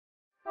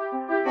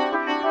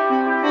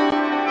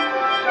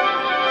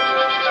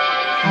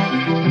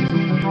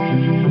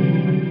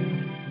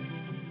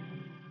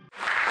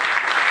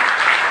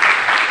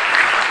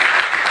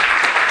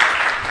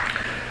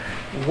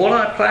What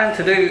I plan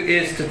to do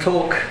is to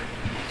talk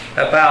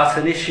about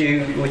an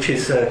issue which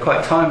is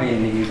quite timely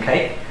in the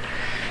UK.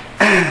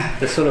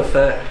 The sort of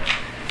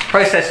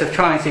process of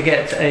trying to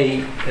get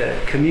a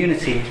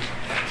community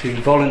to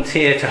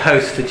volunteer to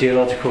host a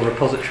geological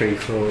repository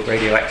for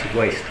radioactive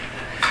waste.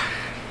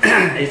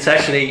 It's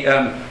actually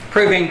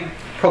proving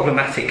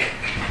problematic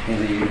in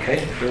the UK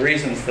for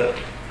reasons that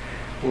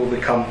will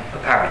become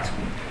apparent.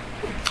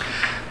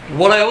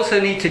 What I also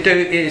need to do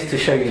is to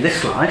show you this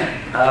slide,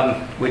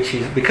 which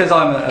is, because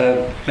I'm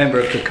a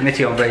member of the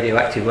Committee on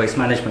Radioactive Waste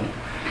Management,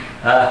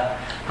 I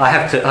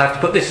have to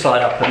put this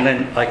slide up and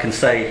then I can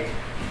say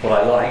what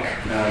I like.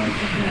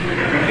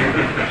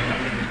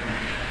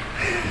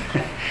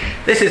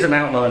 This is an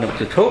outline of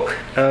the talk.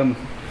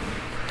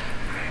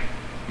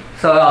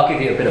 So I'll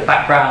give you a bit of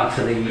background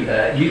to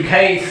the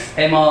UK's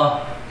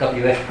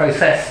MRWF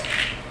process.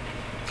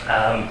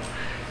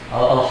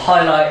 I'll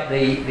highlight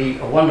the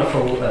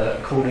wonderful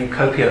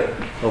cornucopia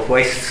of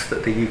wastes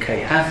that the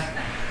UK has,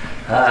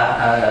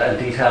 and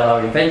detail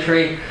our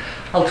inventory.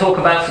 I'll talk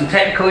about some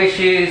technical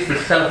issues, the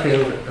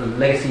Sellafield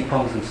legacy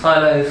ponds and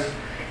silos,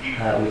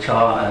 which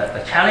are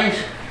a challenge,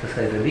 to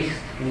say the least,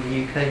 in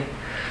the UK.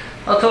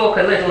 I'll talk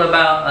a little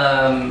about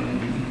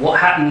what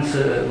happens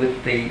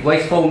with the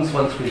waste forms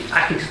once we've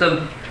packaged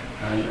them,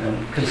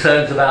 and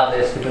concerns about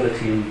their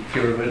stability and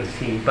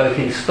durability, both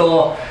in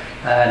store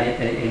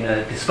and in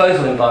a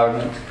disposal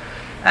environment,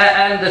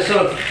 and the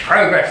sort of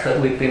progress that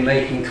we've been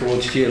making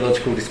towards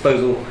geological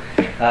disposal,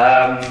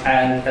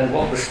 and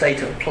what the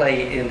state of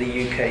play in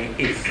the UK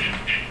is.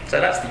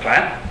 So that's the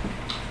plan.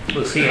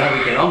 We'll see how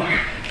we get on.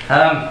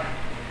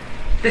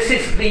 This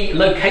is the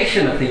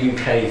location of the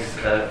UK's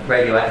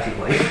radioactive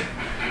waste.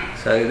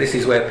 So this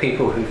is where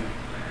people who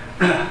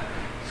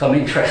some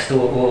interest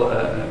or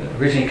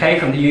originally came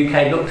from the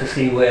UK look to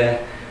see where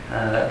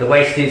the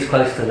waste is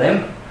close to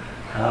them.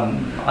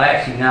 I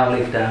actually now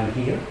live down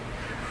here,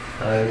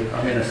 so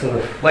I'm in a sort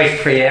of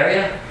waste-free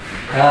area.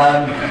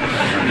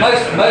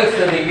 Most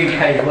of the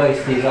UK's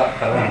waste is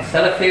up around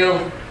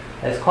Sellafield.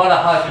 There's quite a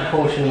high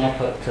proportion up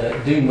at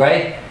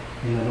Dounreay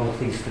in the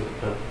northeast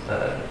of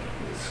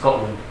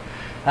Scotland.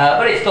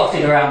 But it's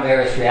dotted around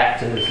various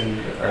reactors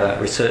and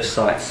research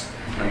sites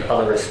and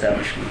other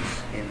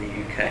establishments in the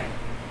UK.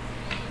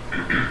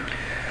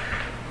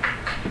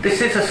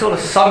 This is a sort of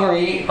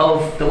summary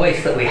of the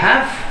waste that we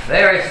have,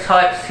 various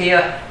types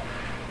here,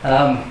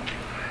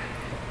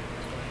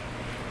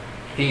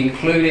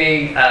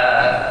 including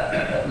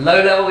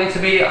low-level,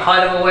 intermediate,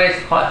 high-level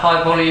waste, quite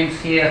high volumes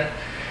here.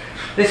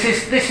 This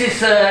is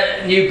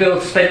new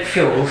build spent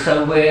fuel,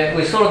 so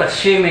we're sort of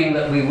assuming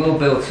that we will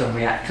build some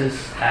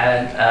reactors,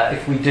 and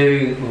if we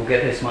do, we'll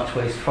get this much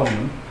waste from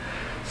them.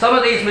 Some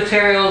of these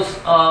materials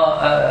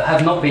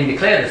have not been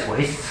declared as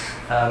wastes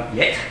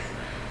yet,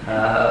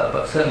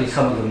 but certainly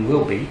some of them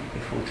will be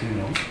before too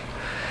long.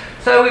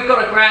 So we've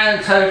got a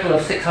grand total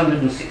of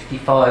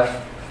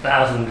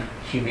 665,000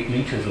 cubic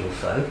metres or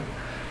so.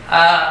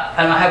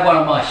 And I had one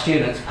of my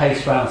students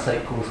pace around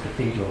St Paul's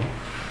Cathedral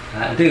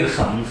and do the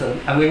sums,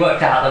 and we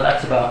worked out that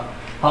that's about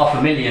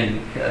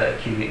 500,000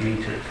 cubic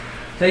metres.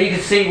 So you can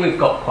see we've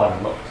got quite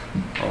a lot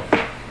of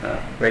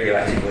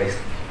radioactive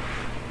waste.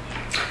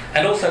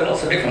 And also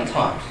lots of different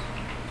types.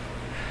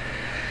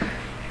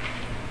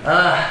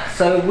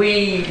 So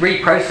we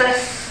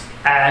reprocess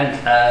and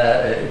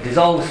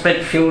dissolve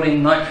spent fuel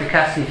in nitric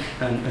acid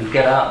and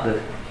get out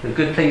the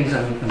good things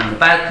and the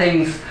bad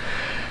things.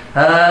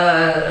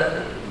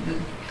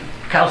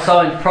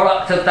 Calcined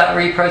product of that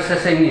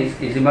reprocessing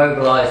is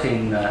immobilised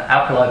in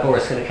alkali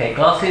borosilicate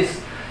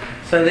glasses.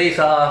 So these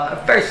are a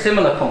very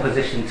similar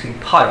composition to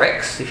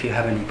Pyrex, if you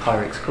have any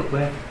Pyrex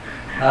cookware.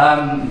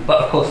 But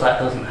of course that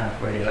doesn't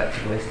have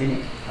radioactive waste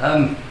in it.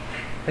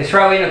 They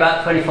throw in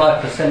about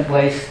 25%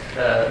 waste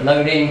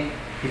loading.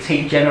 It's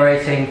heat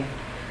generating.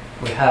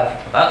 We have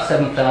about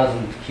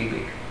 7,000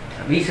 cubic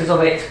metres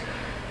of it,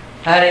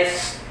 and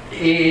it's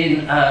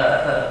in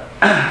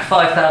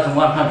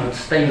 5,100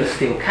 stainless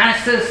steel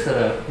canisters that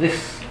are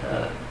this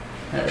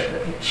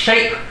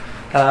shape,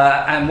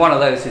 and one of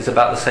those is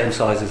about the same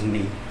size as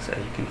me, so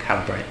you can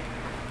calibrate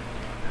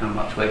how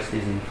much waste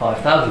is in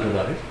 5,000 of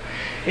those.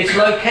 It's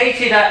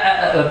located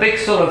at a big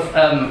sort of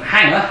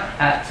hangar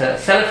at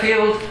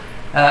Sellafield,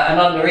 and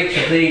under each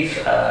of these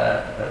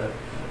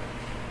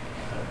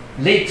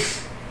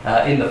lids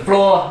in the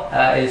floor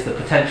is the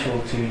potential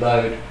to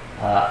load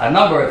a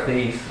number of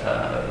these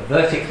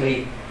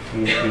vertically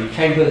in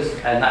chambers,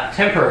 and that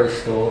temporary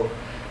store.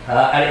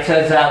 And it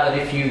turns out that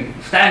if you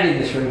stand in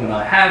this room, and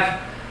I have,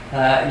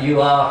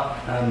 you are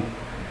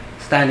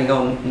standing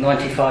on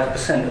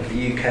 95% of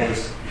the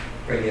UK's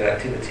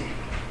radioactivity.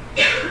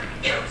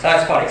 So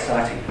that's quite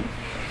exciting.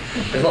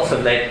 There's lots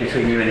of lead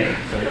between you and it,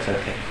 so it's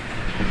okay.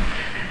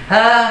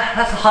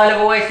 That's a high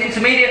level waste.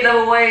 Intermediate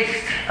level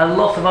waste. A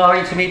lot of our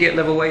intermediate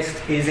level waste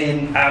is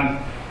in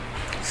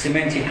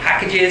cemented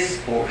packages,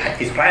 or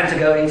is planned to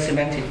go in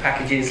cemented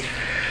packages.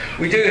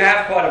 We do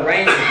have quite a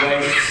range of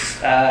wastes,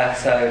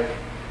 so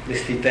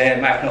listed there: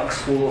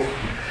 Magnox swarf,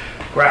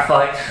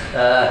 graphite,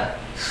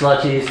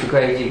 sludges,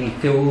 degrading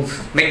fuels,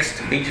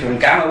 mixed beta and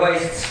gamma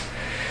wastes.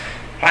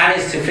 Plan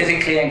is to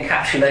physically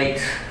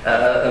encapsulate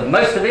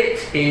most of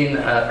it in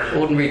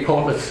ordinary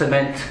Portland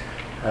cement,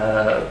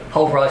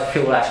 pulverized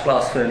fuel ash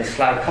blast furnace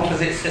slag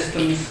composite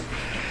systems.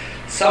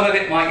 Some of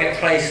it might get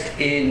placed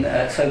in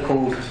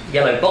so-called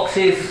yellow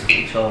boxes,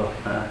 which are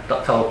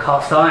ductile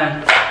cast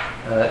iron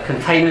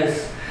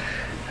containers.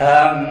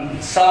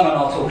 Some, and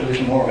I'll talk a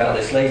little more about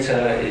this later,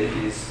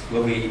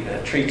 will be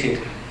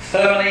treated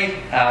thermally,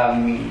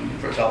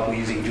 for example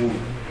using dual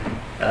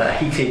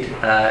heated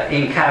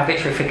in-cab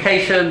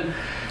vitrification.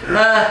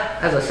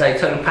 As I say,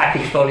 total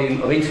package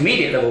volume of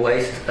intermediate level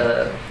waste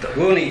that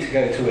will need to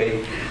go to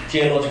a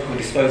geological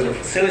disposal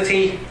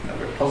facility, a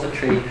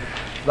repository,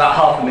 about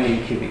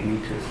 500,000 cubic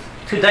metres.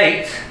 To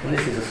date, and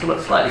this is a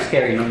slightly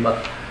scary number,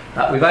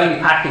 we've only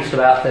packaged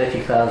about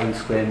 30,000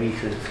 square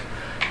metres,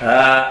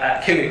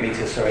 cubic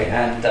metres, sorry,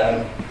 and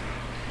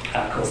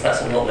of course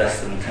that's a lot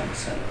less than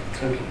 10% of the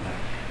total.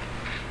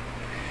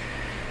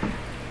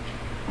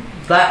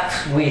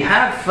 That we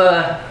have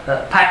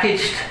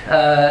packaged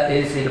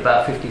is in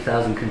about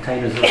 50,000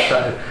 containers or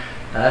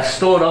so,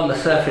 stored on the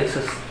surface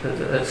at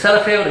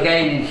Sellafield,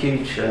 again in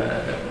huge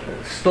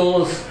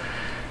stores.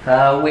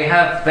 We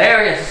have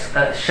various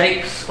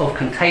shapes of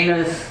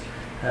containers,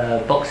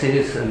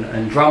 boxes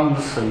and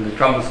drums, and the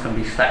drums can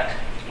be stacked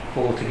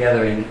all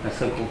together in a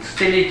so-called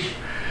stillage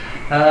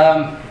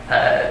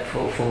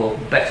for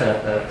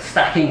better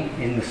stacking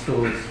in the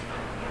stores.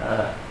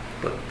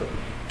 But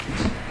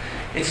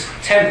it's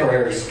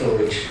temporary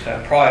storage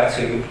prior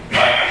to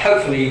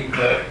hopefully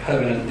the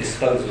permanent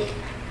disposal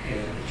in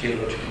a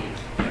geological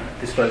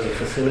disposal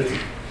facility.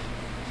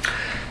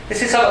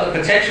 This is some of the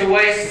potential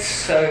wastes.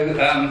 So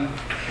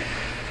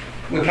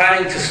we're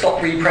planning to stop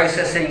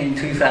reprocessing in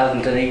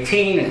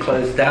 2018 and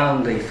close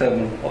down the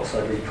thermal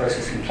oxide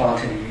reprocessing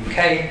plant in the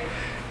UK.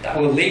 That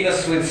will leave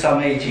us with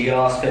some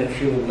AGR spent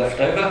fuel left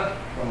over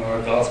from our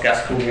advanced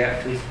gas cooled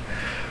reactors.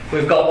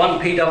 We've got one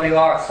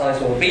PWR at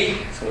Sizewell B,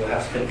 so we'll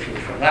have spent fuel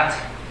from that.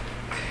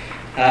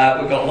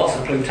 We've got lots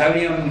of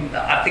plutonium.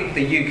 I think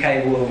the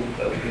UK will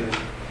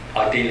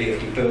ideally,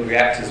 if you build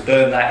reactors,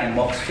 burn that in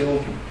MOX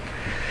fuel.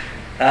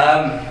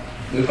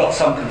 We've got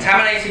some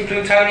contaminated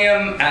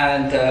plutonium,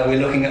 and we're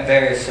looking at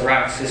various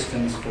ceramic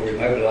systems for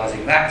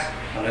immobilizing that.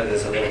 I know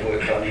there's a lot of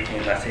work done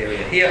in that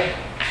area here.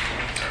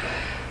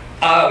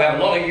 We have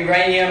a lot of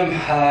uranium.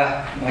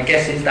 My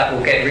guess is that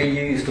will get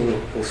reused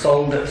or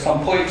sold at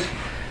some point,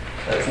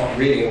 so it's not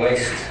really a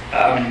waste.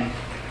 And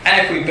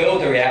if we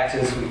build the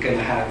reactors, we're going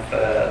to have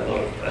a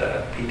lot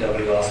of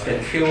PWR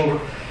spent fuel,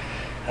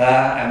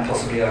 and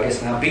possibly, I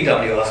guess now,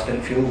 BWR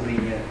spent fuel.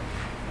 The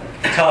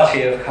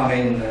Hitachi have come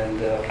in and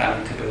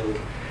planning to build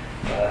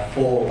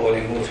 4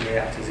 boiling water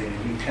reactors in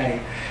the UK.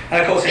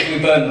 And of course, if we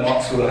burn the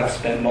MOX, we'll have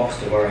spent MOX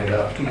to worry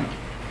about.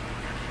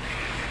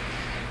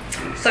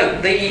 So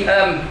the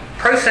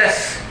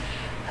process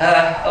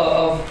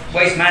of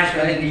waste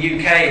management in the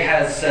UK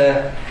has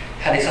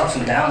had its ups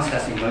and downs,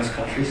 as in most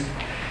countries.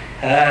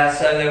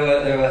 So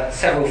there were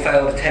several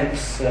failed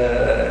attempts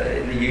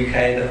in the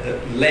UK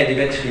that led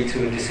eventually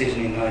to a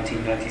decision in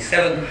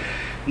 1997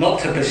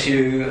 not to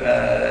pursue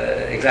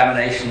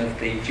examination of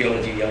the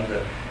geology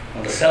under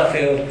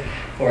Sellafield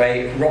for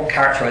a rock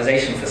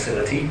characterization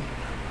facility.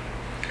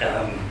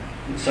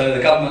 So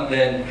the government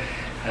then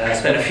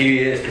spent a few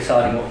years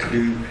deciding what to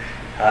do,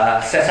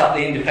 set up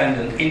the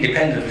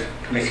independent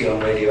Committee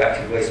on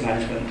Radioactive Waste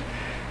Management,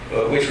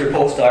 which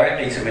reports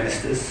directly to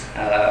ministers,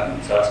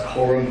 so that's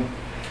quorum.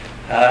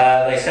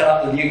 They set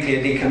up the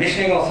Nuclear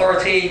Decommissioning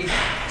Authority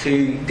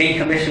to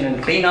decommission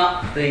and clean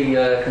up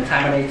the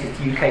contaminated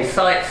UK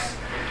sites,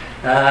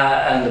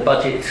 and the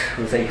budget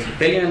was 80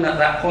 billion at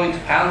that point,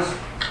 pounds.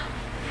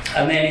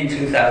 And then in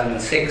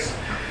 2006,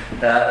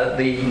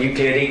 the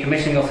Nuclear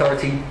Decommissioning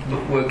Authority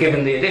were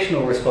given the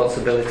additional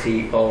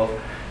responsibility of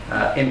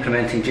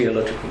implementing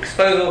geological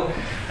disposal,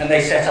 and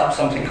they set up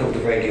something called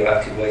the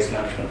Radioactive Waste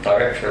Management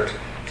Directorate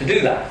to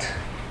do that.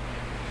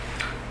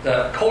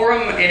 The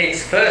quorum in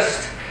its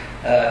first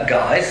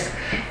guise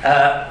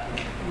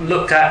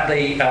looked at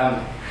the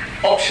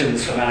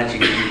options for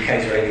managing the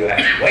UK's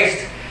radioactive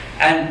waste,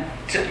 and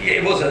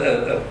it was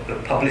a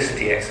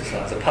publicity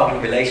exercise, a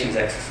public relations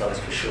exercise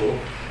for sure,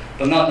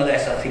 but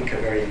nonetheless I think a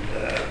very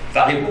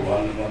valuable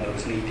one, and one that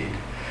was needed.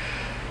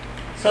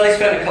 So they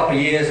spent a couple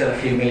of years and a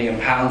few £1 million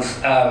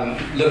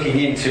looking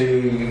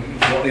into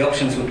what the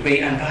options would be,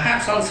 and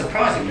perhaps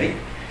unsurprisingly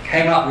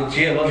came up with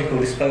geological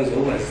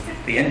disposal as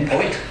the end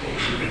point, what we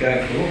should be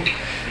going for.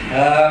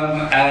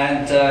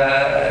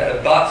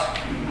 But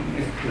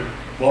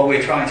while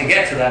we're trying to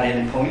get to that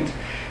end point,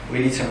 we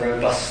need some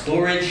robust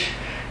storage,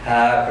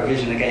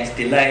 provision against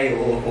delay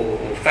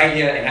or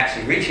failure in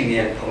actually reaching the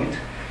end point.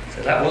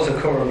 So that was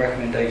a quorum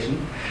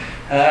recommendation.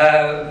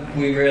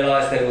 We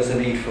realised there was a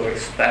need for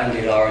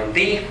expanded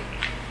R&D,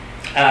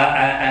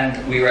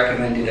 and we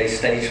recommended a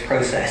staged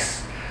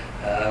process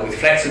with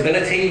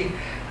flexibility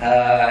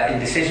in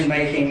decision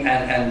making,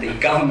 and the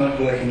government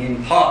working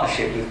in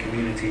partnership with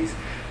communities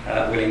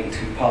willing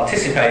to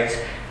participate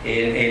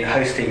in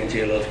hosting a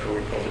geological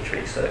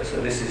repository. So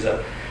this is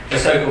a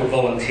so-called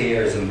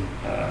volunteerism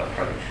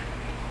approach,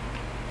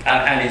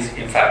 and is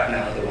in fact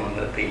now the one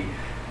that the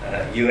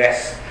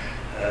US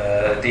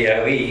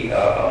DOE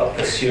are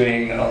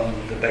pursuing on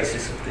the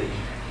basis of the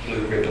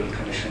Blue Ribbon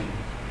Commission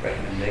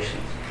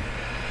recommendations.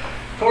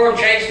 Quorum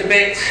changed a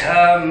bit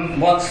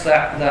once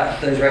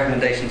those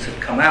recommendations had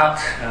come out.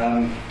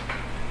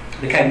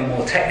 Became a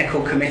more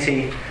technical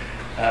committee.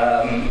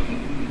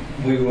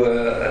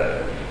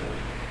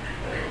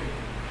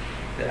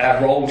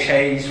 Our role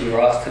changed. We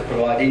were asked to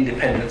provide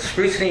independent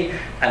scrutiny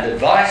and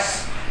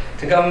advice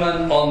to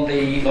government on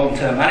the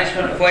long-term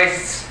management of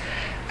wastes.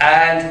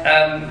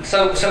 And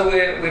so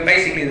we're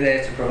basically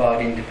there to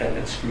provide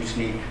independent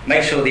scrutiny,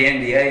 make sure the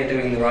NDA are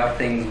doing the right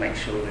things, make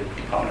sure the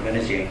Department of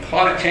Energy and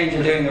Climate Change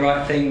are doing the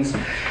right things,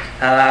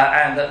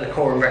 and that the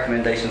quorum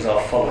recommendations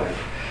are followed.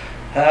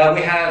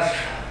 We have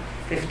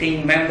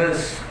 15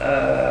 members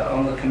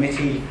on the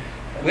committee.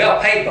 We are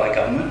paid by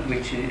government,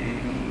 which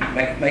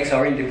makes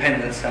our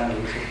independence sound a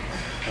little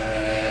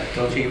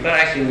dodgy, but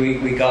actually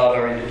we guard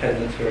our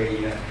independence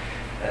very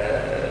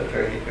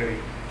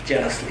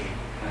jealously.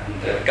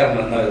 And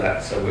government know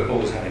that, so we're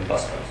always having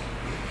bust-ups.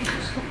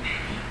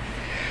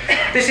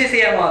 This is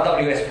the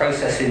MRWS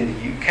process in the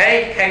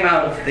UK. Came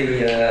out of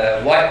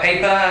the white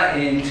paper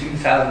in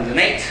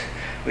 2008,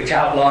 which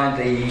outlined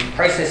the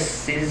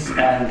processes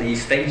and the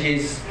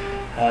stages.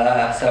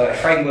 So a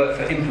framework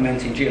for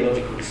implementing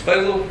geological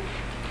disposal.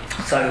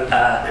 So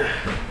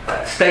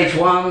stage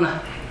one,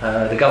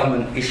 the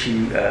government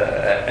issue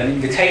an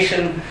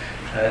invitation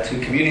to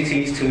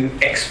communities to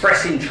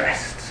express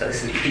interest. So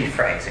this is a key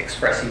phrase,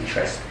 express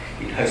interest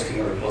in hosting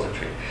a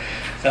repository.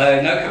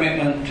 So no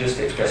commitment, just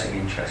expressing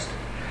interest.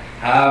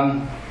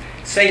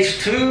 Stage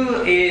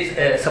two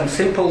is some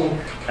simple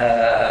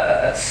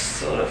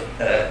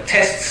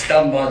tests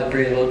done by the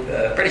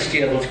British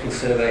Geological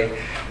Survey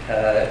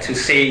to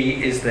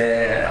see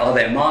are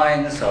there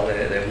mines, are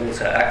there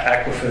water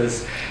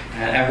aquifers,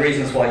 and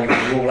reasons why you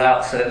would rule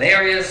out certain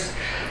areas.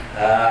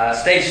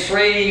 Stage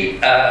three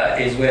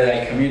is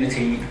where a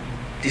community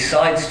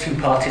decides to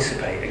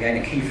participate. Again,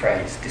 a key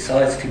phrase,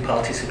 decides to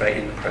participate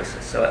in the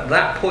process. So at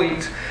that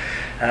point,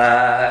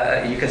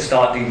 you can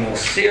start doing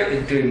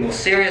more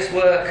serious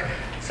work.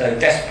 So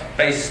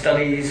desk-based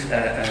studies,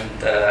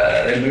 and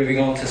then moving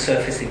on to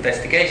surface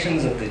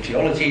investigations of the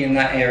geology in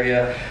that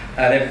area.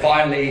 And then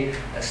finally,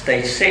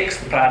 stage six,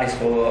 the plan is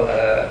for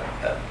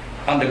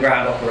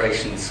underground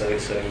operations. So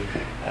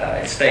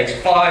in stage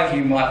five,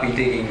 you might be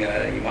digging,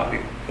 you might be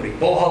putting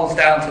boreholes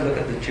down to look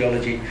at the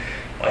geology.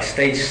 By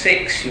stage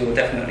six, you're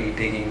definitely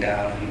digging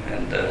down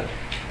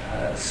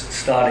and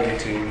starting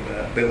to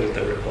build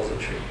the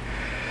repository.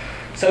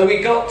 So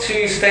we got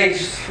to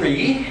stage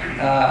three,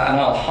 and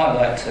I'll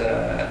highlight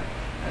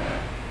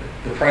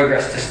the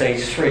progress to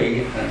stage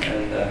three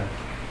and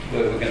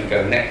where we're going to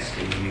go next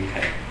in the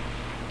UK.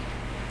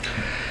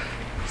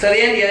 So the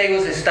NDA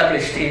was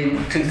established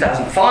in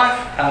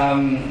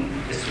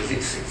 2005. This was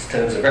its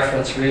terms of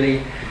reference,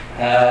 really.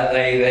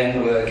 They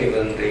then were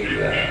given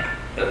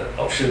the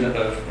option of,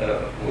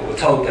 were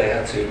told they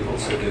had to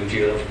also do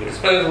geological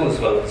disposal as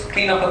well as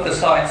clean up of the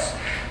sites.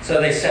 So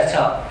they set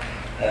up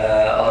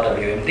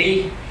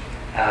RWMD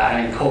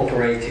and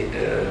incorporated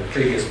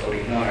previous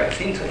body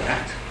NAREX into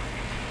that.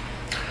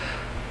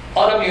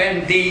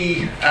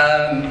 RWMD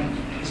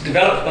was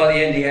developed by the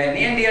NDA, and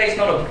the NDA is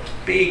not a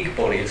big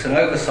body, it's an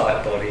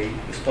oversight body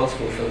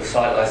responsible for the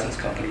site license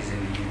companies in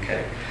the UK.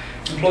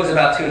 It employs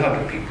about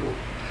 200 people.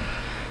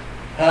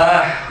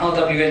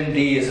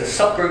 RWMD is a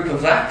subgroup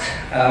of that,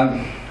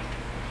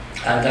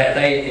 and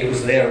it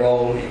is their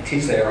role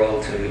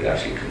to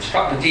actually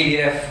construct the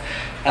GDF.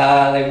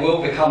 They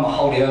will become a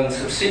wholly owned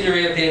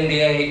subsidiary of the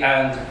NDA,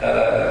 and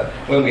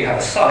when we have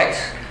a site,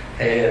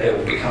 they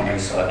will become a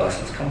site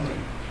license company.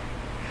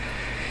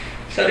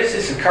 So this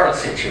is the current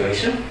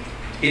situation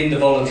in the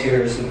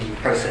volunteerism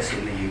process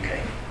in the UK.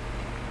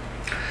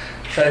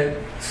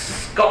 So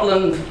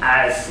Scotland,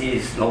 as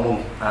is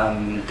normal,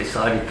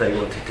 decided they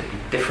wanted to be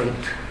different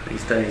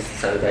these days,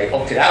 so they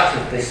opted out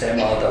of this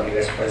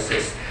MRWS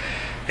process.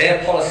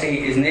 Their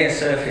policy is near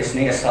surface,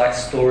 near site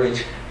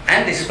storage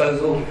and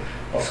disposal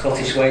of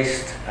Scottish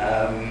waste,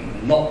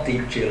 not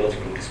deep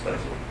geological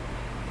disposal.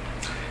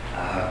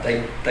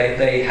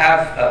 They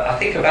have, I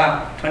think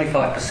about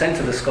 25%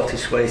 of the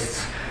Scottish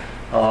wastes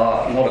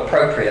are not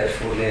appropriate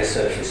for near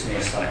surface,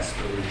 near site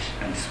storage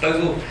and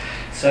disposal.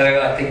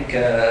 So I think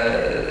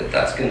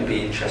that's going to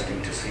be interesting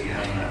to see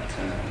how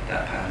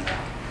that pans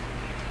out.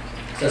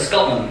 So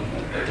Scotland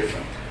are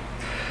different.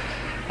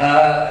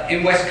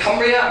 In West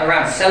Cumbria,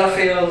 around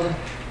Sellafield,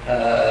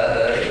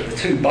 the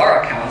two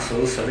borough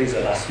councils, so these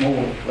are our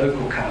small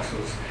local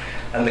councils,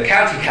 and the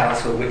county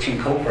council, which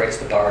incorporates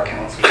the borough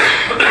council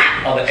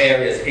and other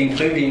areas,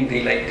 including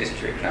the Lake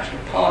District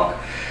National Park,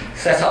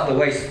 set up the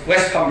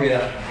West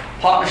Cumbria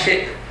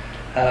Partnership,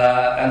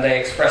 and they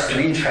expressed an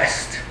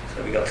interest,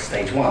 so we got to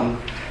stage one,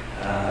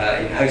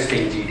 in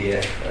hosting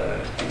GDF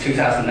in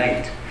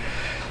 2008.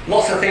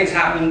 Lots of things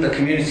happened. The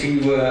community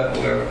were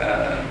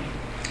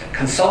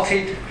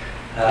consulted.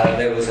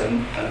 There was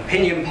an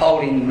opinion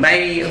poll in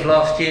May of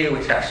last year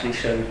which actually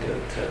showed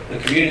that the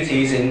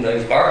communities in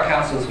those borough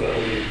councils were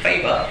all in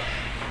favour.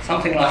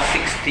 Something like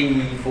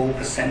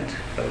 64%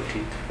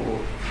 voted for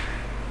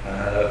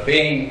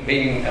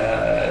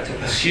to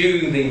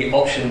pursue the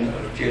option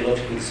of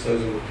geological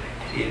disposal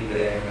in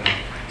their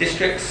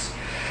districts.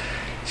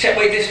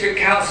 Shepway District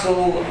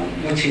Council,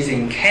 which is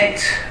in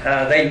Kent,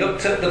 they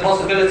looked at the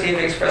possibility of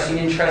expressing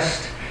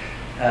interest.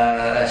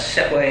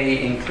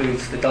 Shepway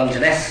includes the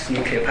Dungeness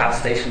nuclear power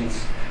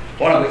stations,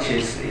 one of which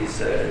is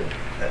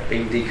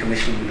being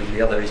decommissioned and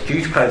the other is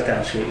due to close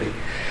down shortly.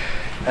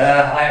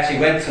 I actually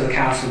went to the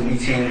council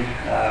meeting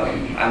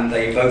and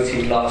they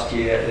voted last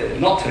year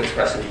not to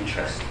express an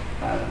interest.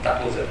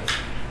 That was,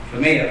 for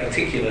me, a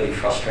particularly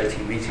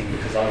frustrating meeting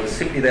because I was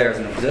simply there as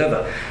an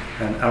observer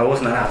and I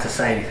wasn't allowed to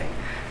say anything.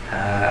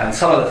 And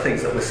some of the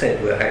things that were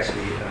said were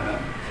actually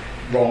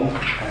wrong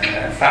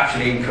and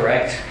factually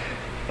incorrect,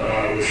 but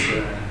I was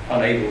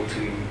unable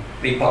to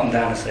leap up and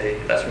down and say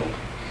that's wrong.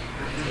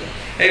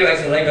 Anyway,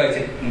 so they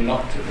voted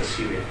not to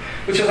pursue it,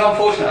 which was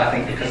unfortunate, I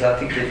think, because I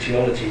think the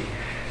geology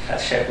at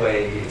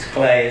Shepway, it's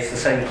clay, it's the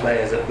same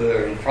clay as at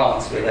Bure in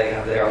France, where they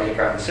have their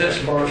underground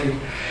research laboratory.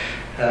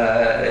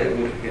 It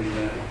would have been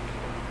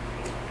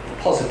a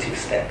positive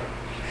step.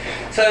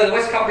 So the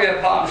West Cumbria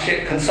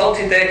Partnership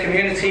consulted their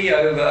community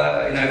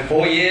over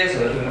 4 years,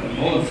 or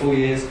more than 4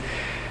 years,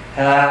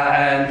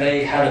 and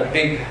they had a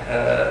big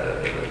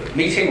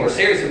meeting, or a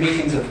series of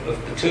meetings of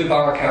the two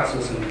borough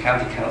councils and the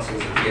county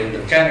councils at the end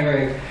of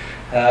January,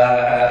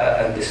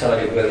 and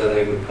decided whether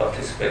they would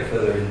participate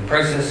further in the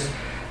process.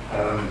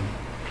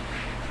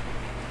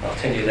 I'll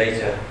tell you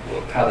later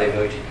how they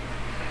voted.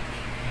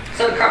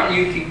 So the current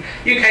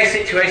UK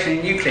situation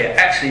in nuclear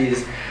actually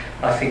is,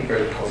 I think,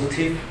 very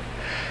positive.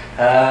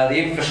 The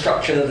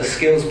infrastructure, the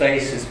skills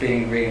base is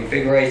being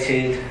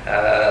reinvigorated.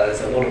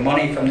 There's a lot of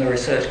money from the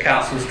research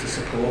councils to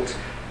support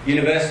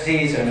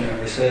universities and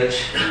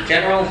research in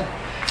general.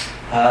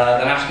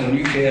 The National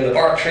Nuclear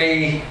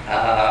Laboratory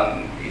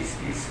is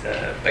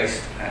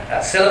based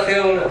at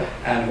Sellafield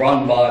and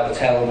run by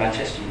Battelle,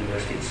 Manchester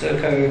University and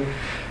Serco.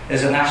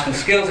 There's a National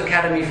Skills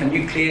Academy for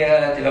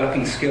Nuclear,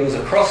 developing skills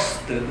across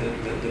the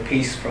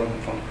piece from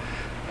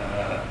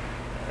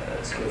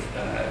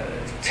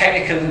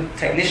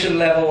technician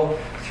level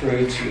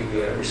through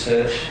to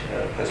research,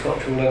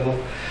 postdoctoral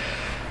level.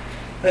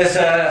 There's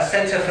a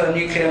Centre for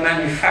Nuclear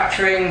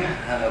Manufacturing,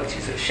 which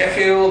is at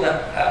Sheffield.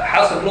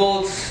 House of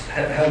Lords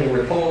held a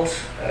report,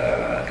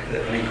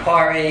 an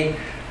inquiry.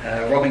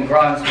 Robin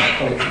Grimes, my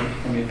colleague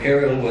from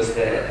Imperial, was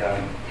their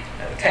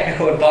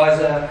technical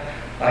advisor.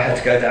 I had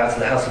to go down to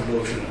the House of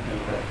Lords and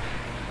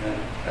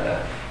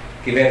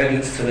give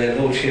evidence to their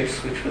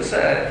lordships, which was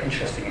an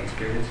interesting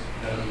experience.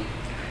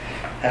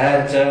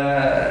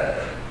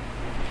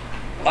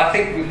 I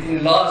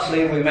think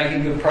largely we're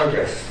making good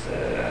progress.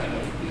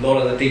 A lot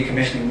of the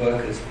decommissioning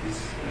work is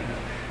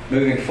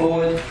moving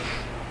forward.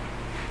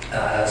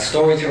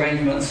 Storage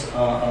arrangements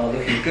are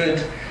looking good.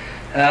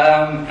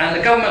 And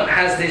the government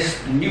has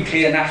this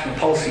nuclear national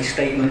policy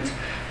statement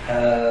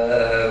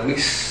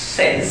which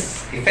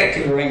says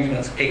effective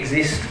arrangements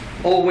exist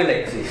or will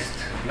exist.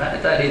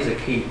 That is a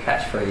key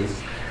catchphrase.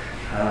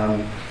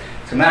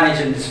 To manage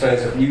and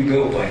dispose of new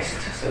build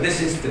waste. So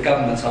this is the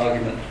government's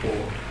argument for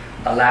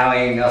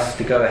allowing us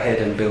to go ahead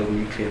and build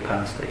nuclear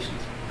power stations.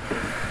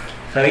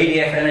 So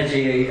EDF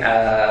Energy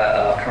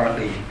are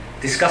currently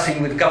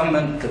discussing with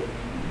government the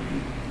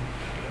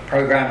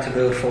programme to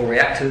build 4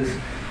 reactors,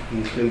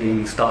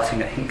 including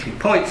starting at Hinkley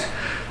Point.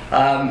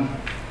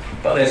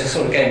 But there's a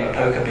sort of game of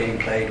poker being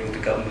played with the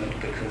government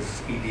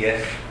because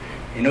EDF,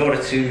 in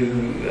order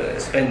to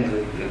spend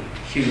the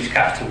huge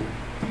capital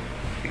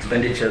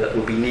expenditure that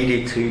will be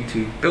needed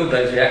to build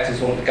those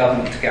reactors, want the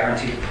government to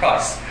guarantee the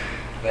price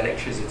of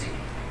electricity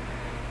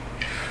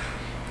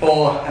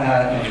for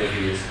a number of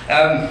years.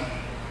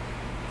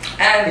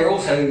 And we're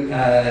also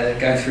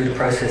going through the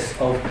process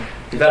of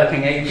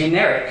developing a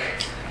generic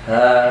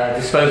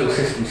disposal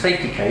system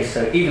safety case.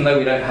 So even though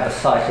we don't have a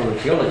site or a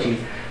geology,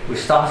 we're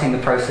starting the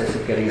process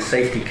of getting a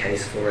safety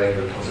case for a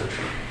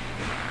repository.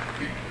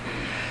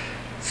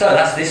 So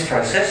that's this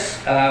process.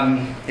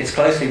 It's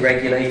closely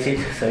regulated,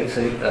 so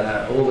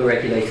all the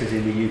regulators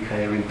in the UK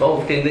are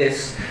involved in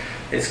this.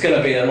 It's going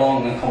to be a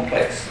long and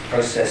complex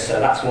process, so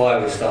that's why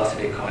we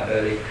started it quite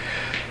early.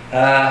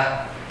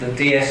 The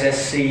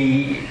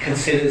DSSC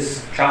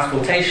considers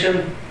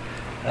transportation,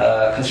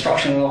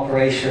 construction and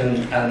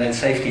operation, and then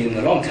safety in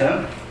the long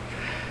term.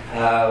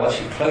 Once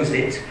you close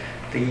it,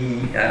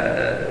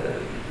 the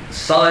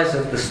size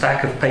of the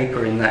stack of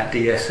paper in that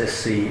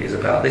DSSC is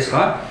about this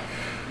high.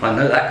 I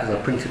know that because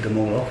I printed them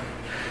all off.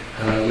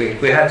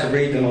 We had to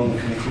read them on the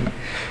committee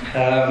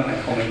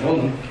and comment on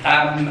them.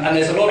 And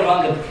there's a lot of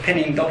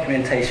underpinning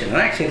documentation. And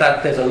actually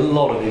there's a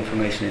lot of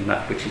information in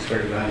that which is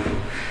very valuable.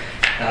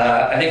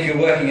 And if you're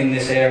working in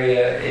this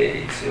area,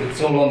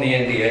 it's all on the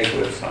NDA's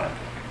website.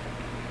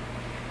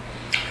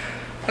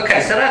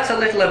 Okay, so that's a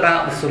little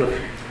about the sort of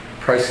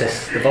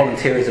process, the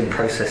volunteerism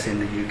process in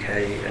the UK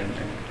and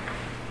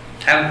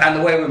and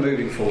the way we're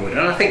moving forward.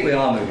 And I think we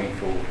are moving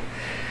forward.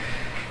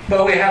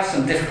 Well, we have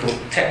some difficult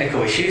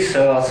technical issues,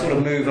 so I'll sort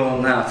of move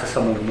on now to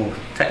some of the more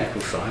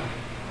technical side.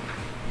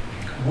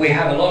 We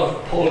have a lot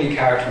of poorly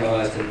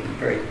characterised and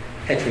very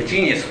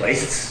heterogeneous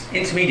wastes,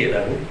 intermediate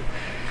level,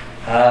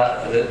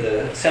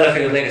 the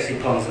Sellafield legacy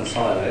ponds and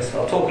silos.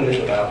 So I'll talk a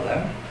little about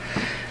them.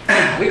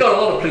 We got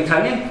a lot of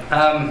plutonium,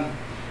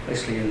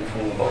 mostly in the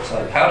form of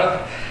oxide powder,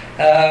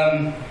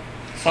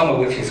 some of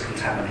which is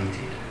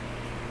contaminated.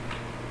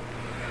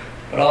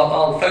 But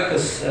I'll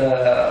focus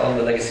on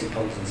the legacy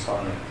ponds and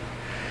silos.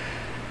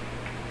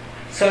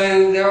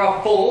 So there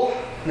are 4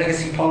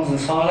 legacy ponds and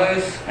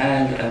silos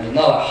and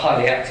another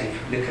highly active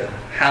liquor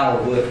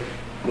HAL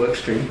work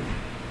stream.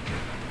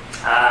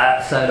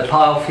 So the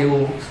pile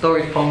fuel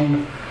storage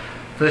pond,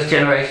 first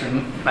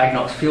generation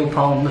Magnox fuel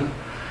pond,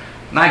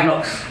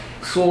 Magnox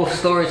source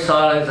storage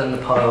silos, and the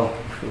pile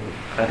fuel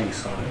cladding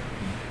silo.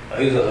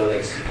 Those are the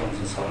legacy ponds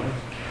and silos.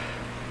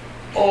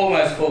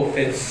 Almost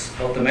 4/5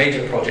 of the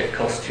major project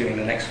costs during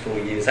the next 4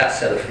 years at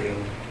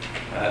Sellafield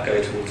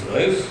go towards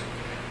those,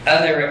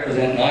 and they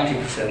represent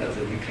 90% of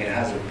the nuclear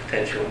hazard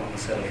potential on the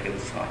Sellafield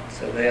site.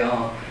 So they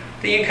are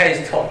the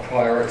UK's top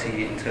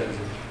priority in terms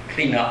of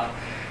clean up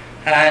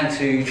and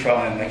to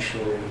try and make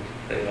sure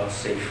they are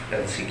safe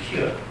and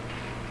secure.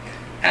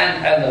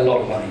 And a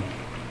lot of money,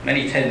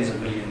 many tens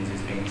of millions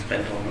is being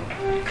spent on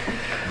them.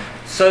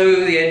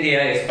 So the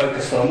NDA is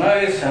focused on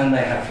those, and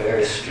they have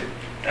various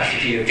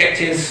strategy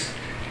objectives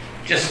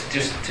just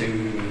to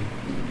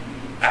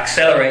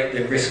accelerate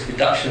the risk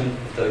reduction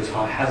of those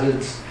high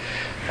hazards,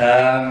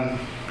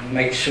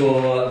 make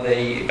sure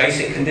the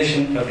basic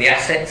condition of the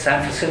assets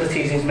and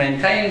facilities is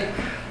maintained.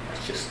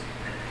 That's just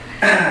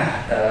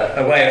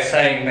a way of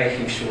saying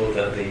making sure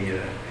that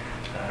the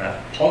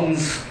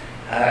ponds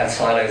and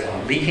silos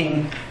aren't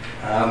leaking.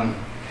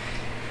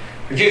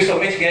 Reduce or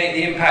mitigate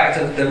the impact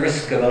of the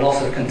risk of a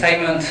loss of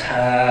containment,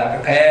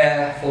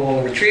 prepare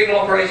for retrieval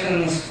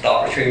operations,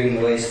 start retrieving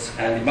the waste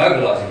and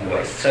immobilising the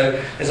waste. So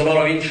there's a lot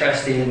of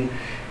interest in,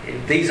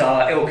 these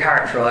are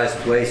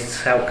ill-characterised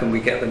wastes, how can we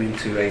get them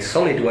into a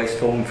solid waste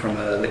form from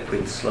a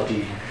liquid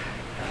sludgy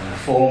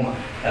form,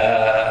 so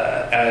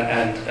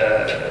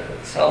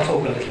I'll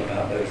talk a little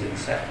about those in a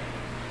sec.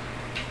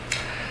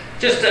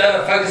 Just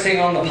focusing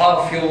on the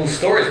pile fuel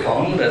storage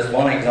pond as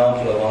one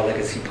example of our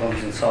legacy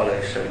ponds and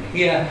silos shown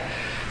here.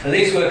 So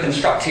these were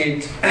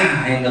constructed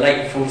in the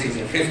late 40s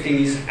and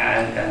 50s,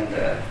 and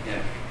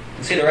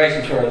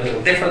considerations were a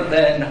little different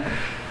then.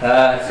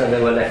 So they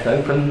were left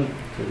open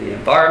to the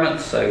environment,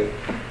 so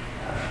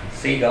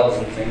seagulls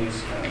and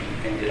things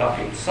ended up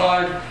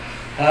inside.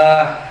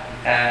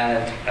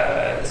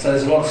 So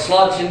there's a lot of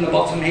sludge in the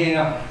bottom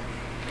here,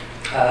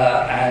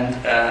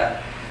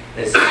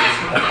 there's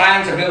a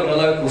plan to build a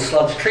local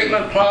sludge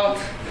treatment plant.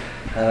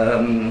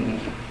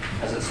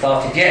 Hasn't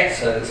started yet,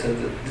 so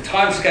the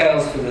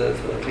timescales for the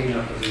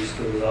cleanup of these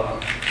stores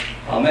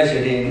are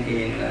measured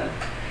in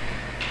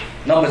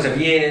numbers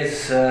of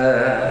years,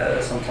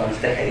 sometimes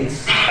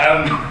decades.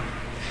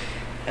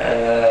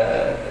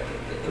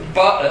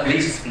 But at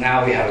least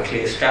now we have a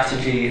clear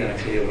strategy and a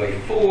clear way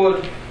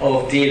forward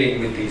of dealing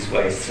with these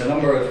wastes. A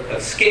number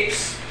of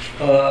skips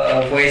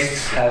of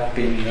wastes have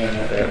been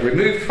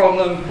removed from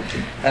them,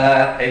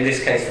 in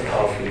this case the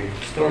pile fuel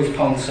storage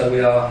pond, so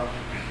we are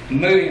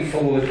moving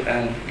forward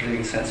and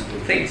doing sensible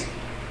things.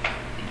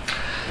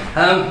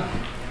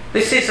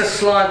 This is a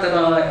slide that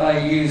I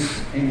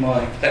use in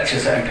my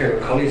lectures at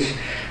Imperial College,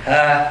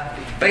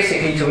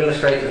 basically to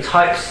illustrate the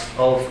types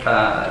of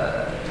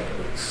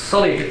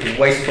solid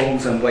waste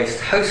forms and waste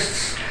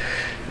hosts,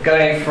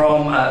 going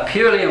from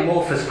purely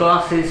amorphous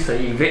glasses, so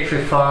you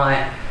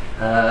vitrify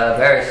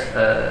various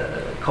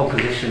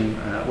composition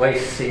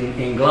wastes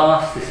in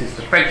glass. This is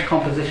the French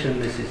composition,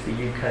 this is the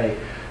UK,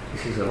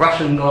 this is the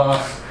Russian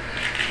glass.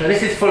 So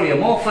this is fully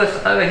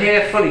amorphous. Over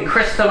here, fully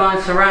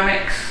crystalline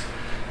ceramics,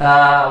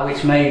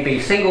 which may be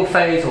single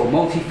phase or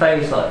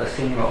multi-phase, like the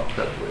Synrock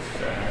that was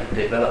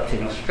developed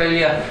in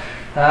Australia.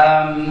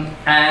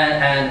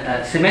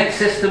 And cement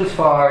systems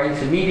for our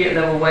intermediate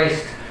level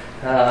waste.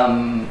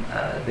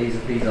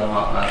 These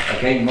are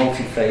again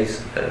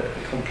multi-phase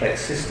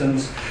complex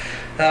systems.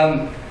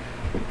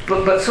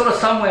 But sort of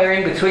somewhere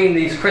in between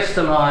these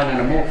crystalline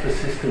and amorphous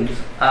systems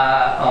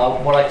are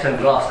what I term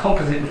glass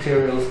composite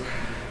materials,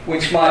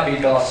 which might be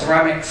glass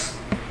ceramics,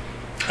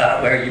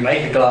 where you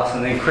make a glass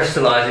and then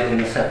crystallize it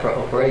in a separate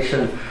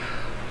operation,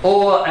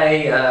 or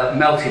a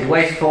melted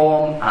waste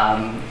form,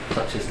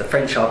 such as the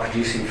French are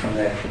producing from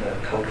their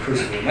cold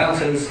crucible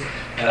melters,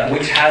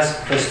 which has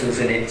crystals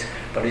in it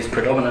but is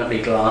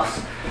predominantly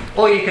glass.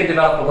 Or you can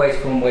develop a waste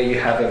form where you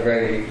have a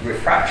very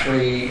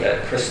refractory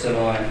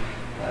crystalline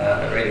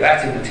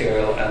radioactive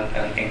material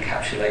and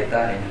encapsulate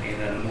that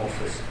in an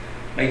amorphous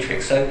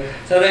matrix. So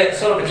they're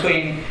sort of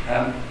between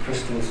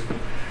crystals,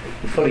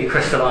 fully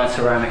crystalline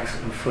ceramics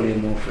and fully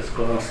amorphous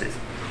glasses.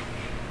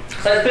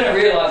 So there's been a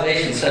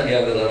realization, certainly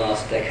over the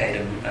last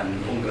decade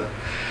and longer,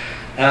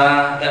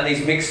 that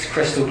these mixed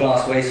crystal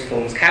glass waste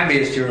forms can be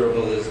as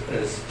durable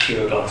as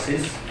pure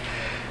glasses.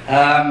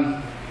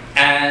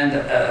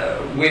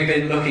 And we've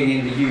been looking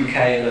in the UK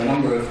at a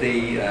number of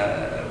the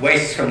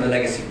wastes from the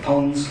legacy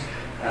ponds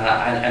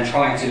and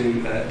trying to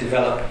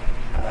develop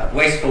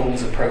waste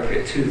forms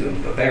appropriate to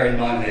them. But bear in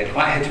mind they're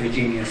quite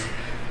heterogeneous,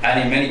 and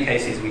in many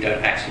cases we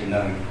don't actually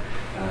know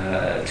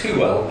too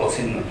well what's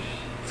in them.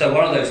 So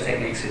one of those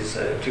techniques is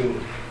dual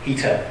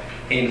heater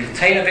in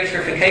container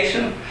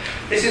vitrification.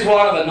 This is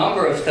one of a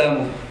number of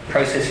thermal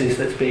processes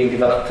that's being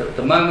developed at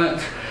the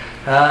moment,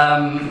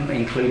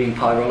 including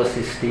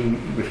pyrolysis,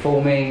 steam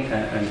reforming,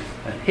 and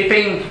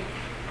hipping.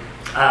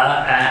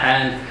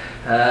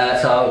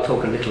 So I'll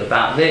talk a little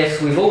about this.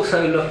 We've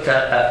also looked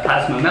at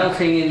plasma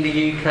melting in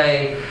the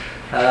UK,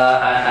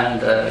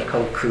 and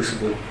cold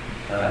crucible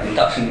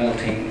induction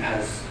melting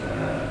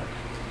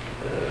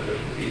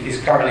is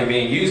currently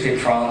being used in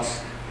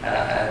France,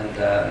 and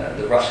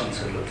the Russians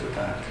have looked at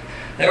that.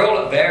 They're all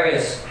at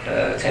various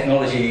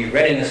technology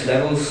readiness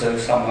levels, so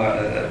some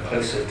are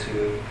closer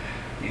to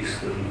use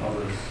than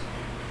others.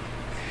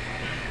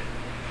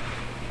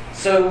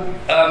 So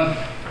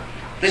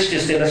this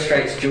just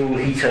illustrates dual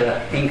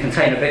heater in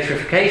container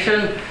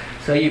vitrification.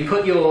 So you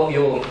put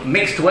your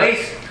mixed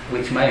waste,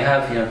 which may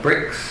have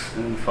bricks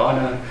and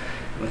finer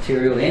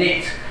material in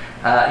it.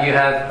 You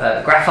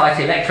have graphite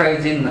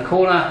electrodes in the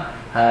corner.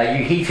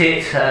 You heat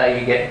it,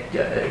 you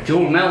get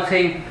dual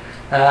melting,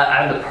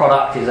 and the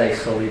product is a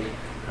solid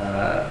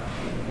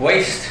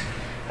waste,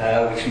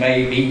 which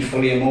may be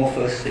fully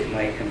amorphous. It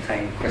may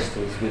contain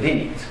crystals within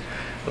it.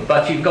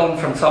 But you've gone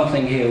from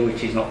something here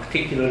which is not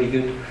particularly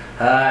good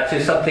to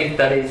something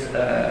that is,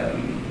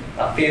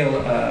 I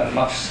feel,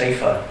 much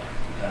safer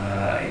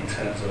in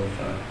terms of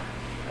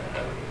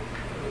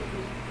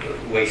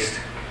waste.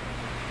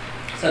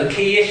 So the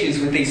key issues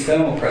with these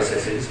thermal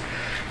processes,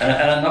 and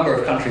a number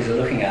of countries are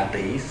looking at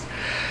these,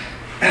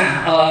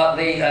 are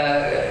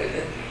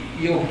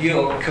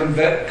you're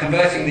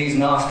converting these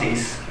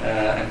nasties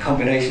and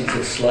combinations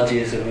of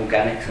sludges and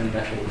organics and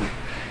metals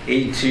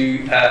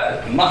into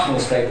much more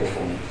stable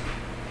forms.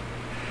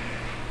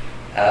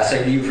 So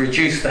you've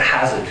reduced the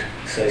hazard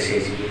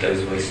associated with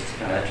those wastes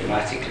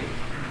dramatically.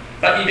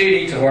 But you do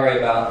need to worry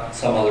about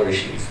some other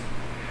issues.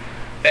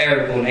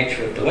 Variable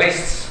nature of the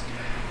wastes,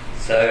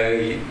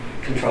 so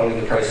controlling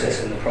the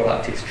process and the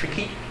product is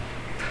tricky.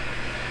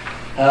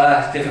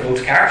 It's difficult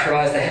to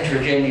characterize the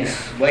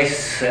heterogeneous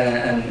wastes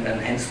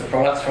and hence the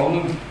products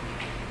from them.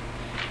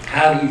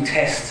 How do you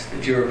test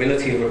the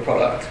durability of a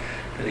product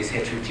that is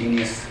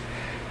heterogeneous?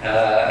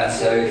 And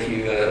so if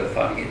you are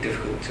finding it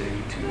difficult to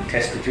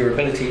test the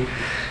durability,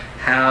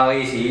 how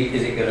easy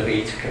is it going to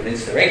be to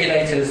convince the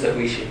regulators that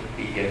we should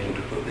be able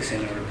to put this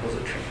in a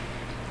repository?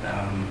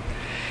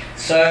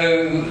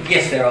 So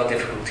yes, there are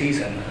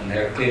difficulties, and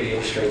they're clearly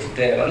illustrated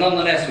there, but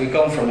nonetheless we've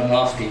gone from a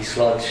nasty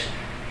sludge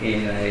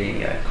in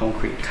a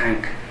concrete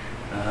tank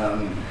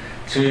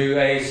to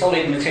a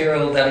solid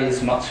material that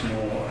is much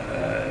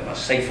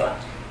safer.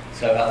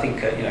 So I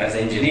think as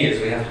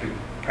engineers we have to be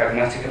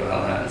pragmatic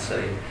about that and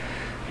say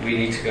we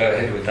need to go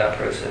ahead with that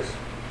process.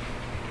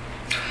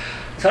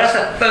 So that's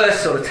the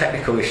first sort of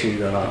technical issue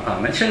that I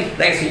mentioned: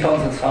 legacy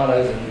ponds and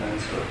silos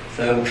and sort of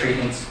thermal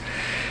treatments.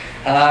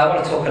 I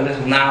want to talk a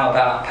little now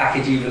about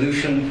package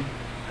evolution,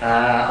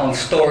 on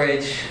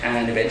storage,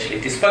 and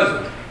eventually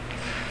disposal.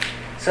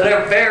 So there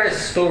are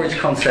various storage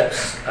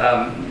concepts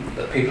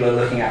that people are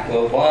looking at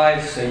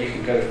worldwide. So you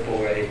can go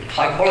for a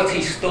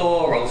high-quality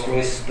store,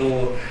 Rolls-Royce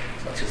store,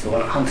 such as the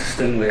one at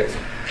Hunterston, where it's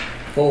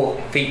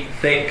 4 feet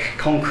thick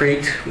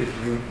concrete with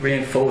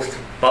reinforced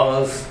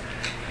bars,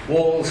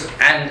 walls,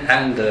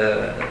 and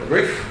the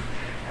roof.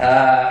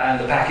 And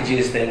the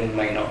packages then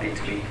may not need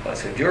to be quite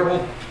so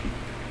durable.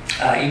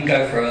 You can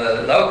go for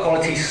a lower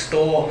quality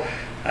store,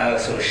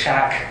 sort of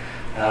shack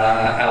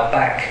out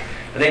back,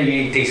 but then you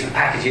need decent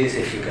packages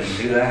if you're going to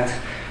do that.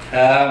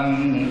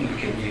 You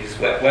can use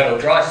wet or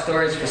dry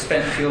storage for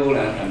spent fuel,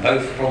 and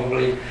both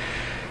probably.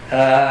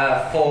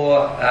 For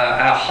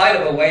our high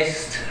level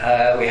waste,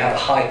 we have a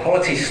high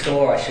quality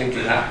store. I showed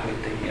you that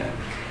with the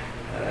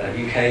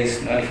UK's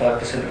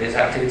 95% of its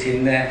activity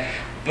in there,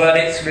 but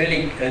it's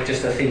really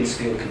just a thin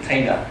steel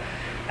container.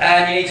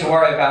 And you need to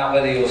worry about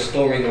whether you're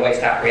storing the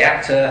waste at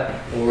reactor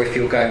or if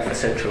you're going for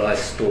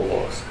centralised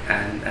stores.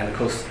 And of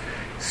course,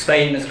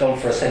 Spain has gone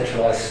for a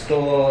centralised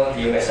store,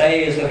 the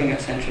USA is looking at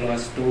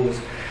centralised stores,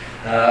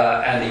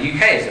 and the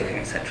UK is looking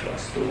at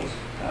centralised stores.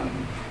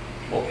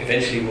 What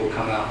eventually will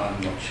come out,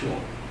 I'm not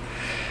sure.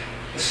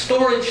 The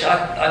storage,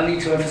 I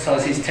need to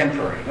emphasise, is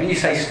temporary. When you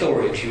say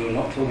storage, you're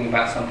not talking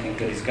about something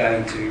that is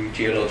going to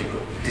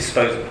geological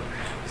disposal.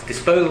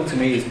 Disposal to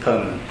me is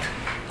permanent.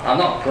 I'm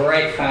not a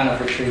great fan of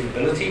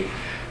retrievability.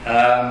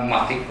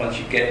 I think once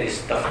you get this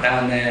stuff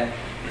down there,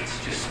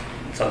 it's just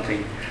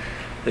something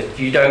that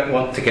you don't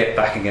want to get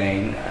back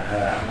again,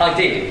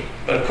 ideally.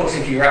 But of course,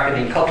 if you wrap it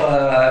in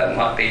copper, it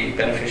might be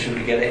beneficial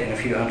to get it in a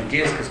few hundred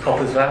years because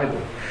copper is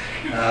valuable.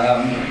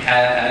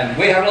 And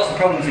we have lots of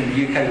problems in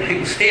the UK with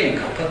people stealing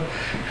copper.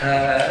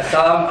 So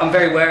I'm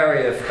very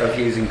wary of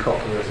using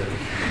copper as a...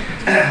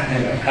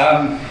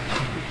 anyway,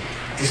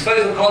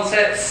 disposal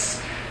concepts.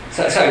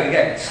 So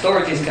again,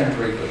 storage is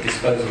temporary, but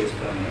disposal is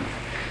permanent.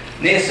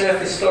 Near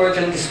surface storage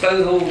and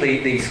disposal,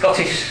 the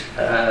Scottish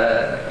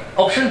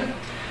option.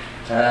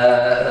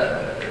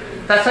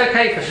 That's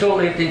okay for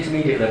short-lived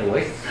intermediate level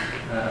wastes,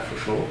 for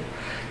sure.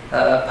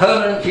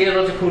 Permanent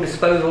geological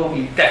disposal,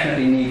 you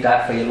definitely need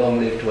that for your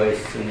long-lived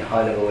wastes and your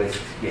high-level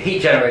wastes, your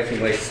heat-generating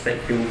wastes, spent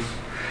fuels.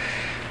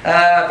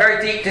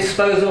 Very deep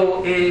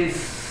disposal is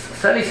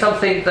certainly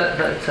something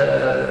that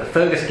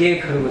Fergus Gibb,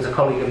 who was a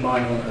colleague of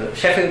mine at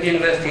Sheffield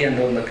University and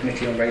on the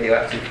Committee on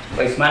Radioactive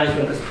Waste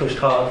Management, has pushed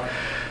hard.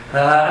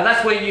 And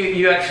that's where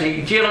you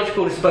actually,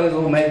 geological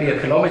disposal maybe a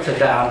kilometre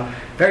down,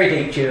 very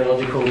deep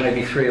geological,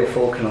 maybe 3 or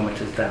 4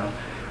 kilometres down.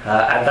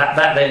 And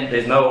that then,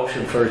 there's no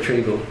option for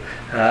retrieval.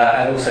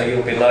 And also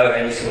you're below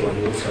any sort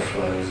of water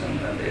flows,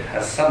 and it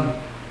has some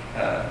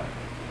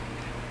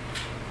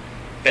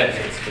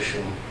benefits for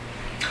sure.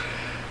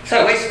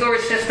 So, waste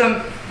storage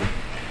system.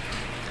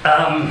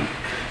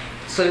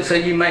 So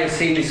you may have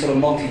seen this sort of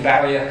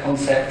multi-barrier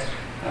concept,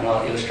 and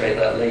I'll illustrate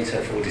that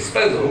later for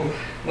disposal.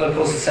 Well, of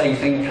course, the same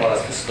thing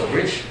applies for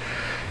storage.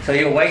 So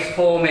your waste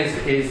form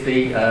is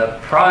the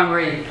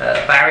primary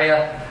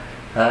barrier.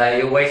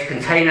 Your waste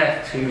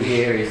container,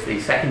 here is the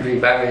secondary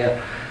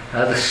barrier.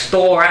 The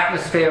store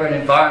atmosphere and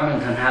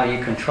environment and how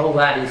you control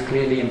that is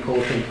clearly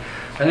important.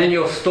 And then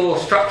your store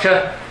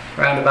structure,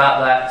 round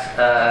about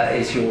that,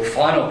 is your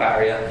final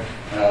barrier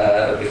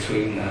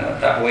between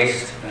that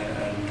waste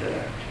and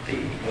the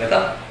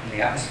weather and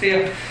the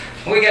atmosphere.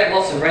 We get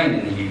lots of rain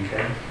in the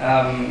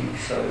UK,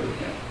 so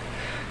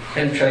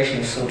penetration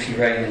of salty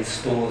rain in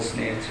stores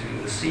near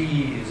to the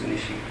sea is an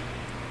issue.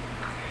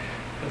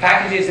 The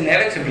packages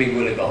inevitably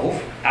will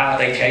evolve,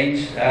 they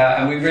change,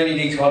 and we really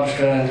need to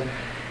understand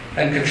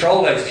and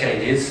control those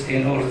changes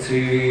in order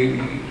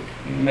to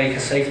make a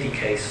safety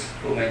case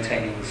for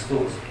maintaining the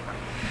stores.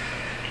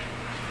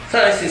 So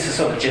this is a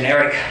sort of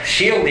generic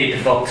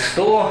shielded bulk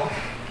store,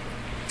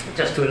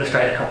 just to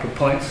illustrate a couple of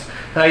points.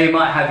 So you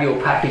might have your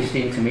packaged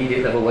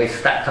intermediate level waste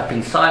stacked up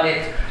inside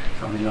it,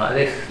 something like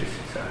this. This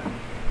is a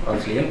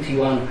largely empty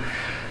one.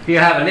 You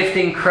have a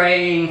lifting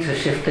crane to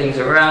shift things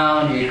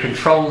around, you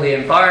control the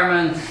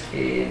environment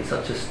in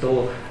such a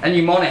store, and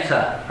you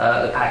monitor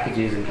the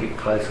packages and keep a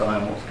close eye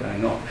on what's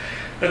going on.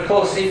 But of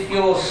course, if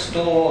your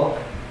store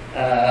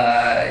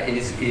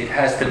it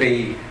has to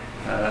be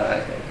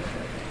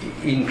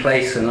in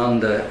place and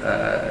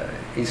under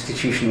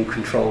institutional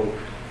control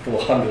for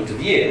hundreds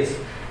of years,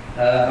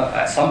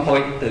 at some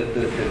point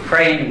the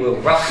crane will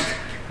rust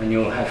and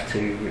you'll have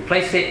to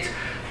replace it.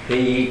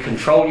 The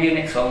control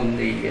units on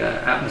the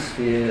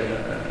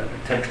atmosphere,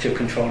 temperature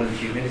control and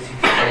humidity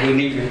will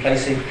need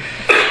replacing.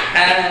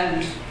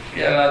 And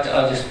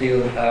I just feel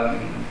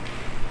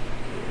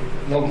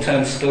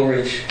long-term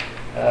storage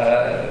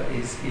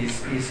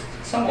is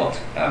somewhat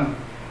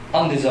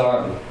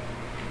undesirable.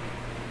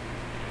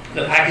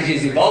 The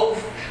packages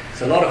evolve.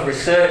 There's a lot of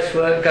research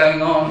work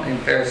going on in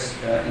various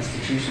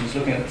institutions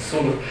looking at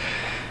sort of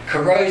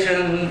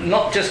corrosion,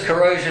 not just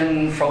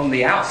corrosion from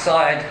the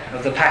outside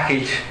of the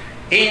package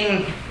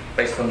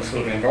based on the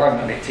sort of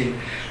environment it's in,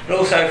 but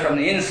also from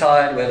the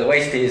inside where the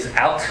waste is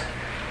out.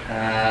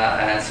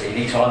 And so you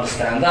need to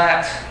understand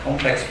that,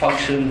 complex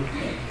function,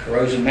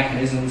 corrosion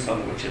mechanisms, some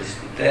of which are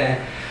listed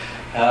there.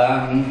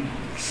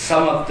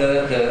 Some of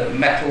the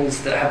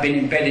metals that have been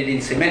embedded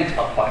in cement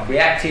are quite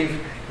reactive.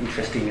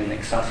 Interesting and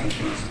exciting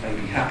things may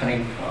be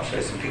happening. I'll show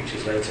some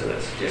pictures later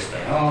that suggest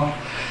they are.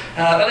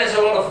 But there's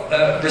a lot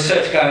of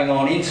research going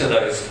on into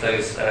those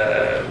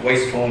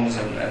waste forms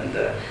and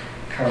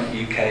current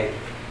UK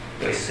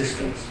waste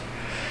systems.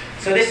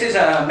 So this is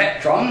a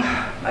MET drum,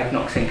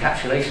 Magnox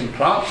encapsulation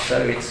plant.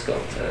 So it's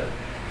got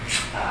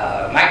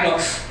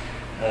Magnox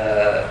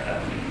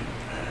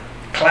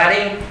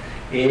cladding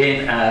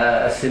in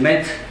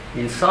cement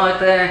inside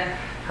there.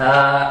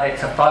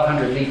 It's a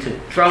 500 litre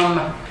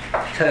drum.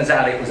 Turns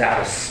out it was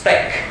out of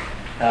spec,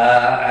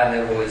 and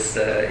there was,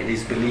 it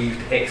is believed,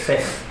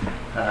 excess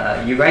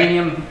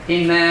uranium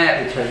in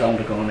there, which has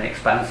undergone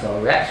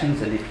expansile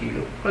reactions, and if you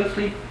look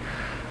closely,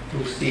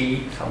 you'll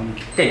see some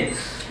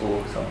dents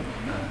or some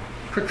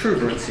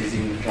protuberances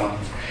in the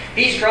drums.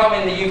 Each drum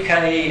in the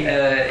UK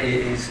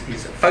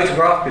is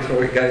photographed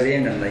before it goes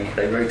in, and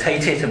they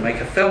rotate it and make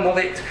a film of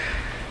it.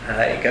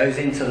 It goes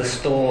into the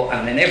store,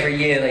 and then every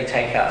year they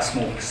take out a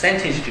small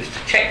percentage just to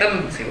check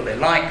them and see what they're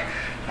like.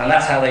 And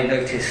that's how they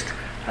noticed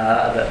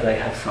that they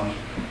had some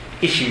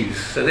issues.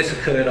 So this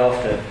occurred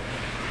after,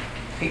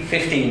 I think,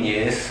 15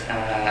 years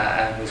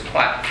and was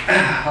quite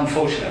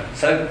unfortunate.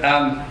 So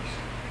the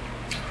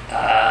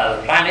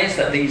plan is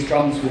that these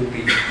drums will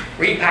be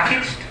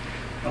repackaged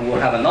and we'll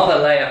have another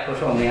layer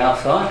put on the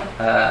outside.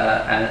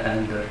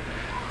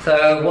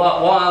 So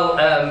while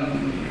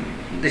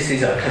this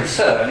is a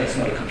concern, it's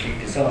not a complete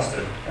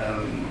disaster,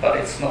 but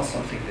it's not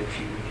something that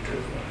you would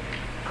have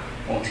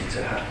wanted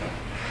to happen.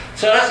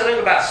 So that's a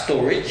little about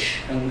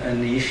storage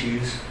and the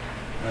issues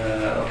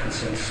of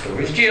concern to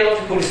storage.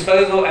 Geological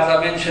disposal, as I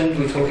mentioned,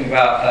 we're talking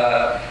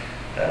about,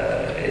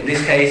 in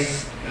this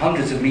case,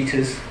 hundreds of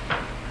meters,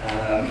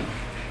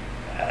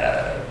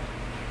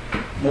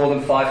 more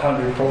than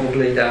 500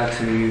 probably, down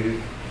to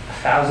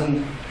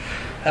 1,000.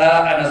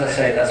 And as I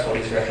say, that's what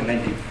is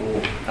recommended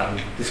for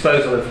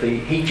disposal of the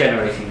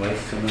heat-generating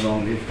waste and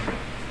along the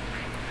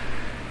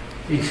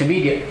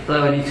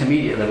low and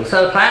intermediate level.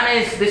 So the plan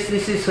is, this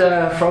is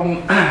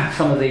from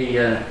some of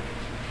the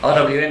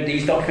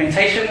RWMD's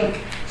documentation,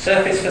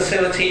 surface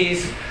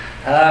facilities.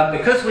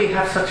 Because we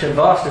have such a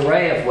vast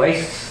array of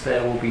wastes,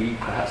 there will be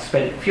perhaps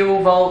spent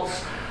fuel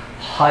vaults,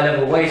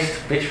 high-level waste,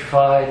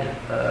 vitrified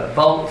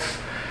vaults.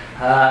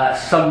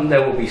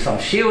 There will be some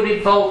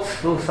shielded vaults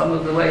for some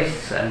of the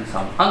wastes and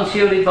some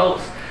unshielded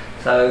vaults.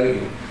 So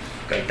you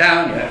go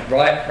down,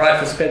 right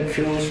for spent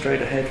fuel,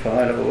 straight ahead for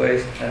high-level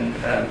waste, and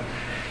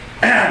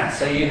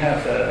so you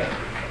have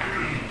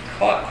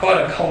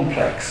quite a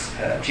complex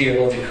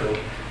geological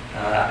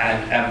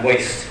and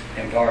waste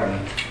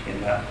environment in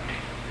that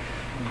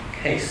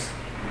case.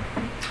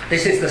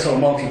 This is the sort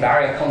of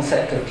multi-barrier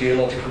concept of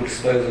geological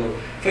disposal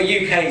for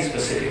UK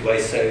specific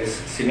waste, so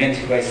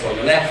cemented waste on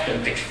the left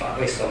and vitrified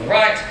waste on the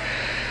right,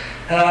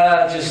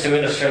 just to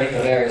illustrate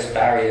the various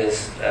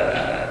barriers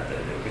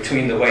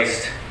between the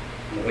waste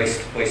and the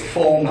waste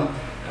form,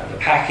 the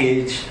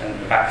package and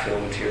the backfill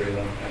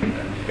material, and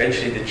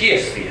eventually the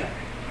geosphere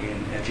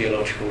in a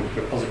geological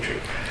repository.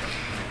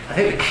 I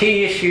think the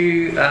key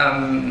issue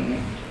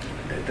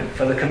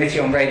for the Committee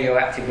on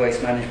Radioactive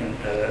Waste Management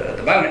at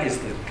the moment is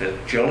the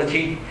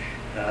geology,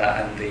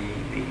 and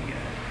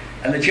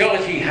the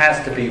geology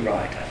has to be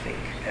right, I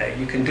think.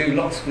 You can do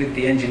lots with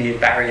the engineered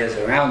barriers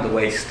around the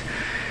waste,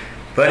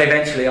 but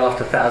eventually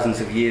after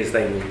thousands of years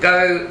they will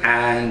go,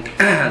 and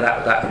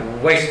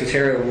that waste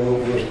material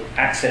will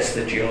access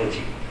the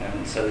geology.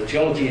 And so the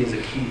geology is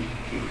a key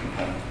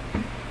component.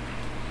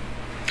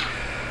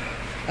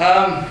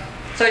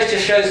 So it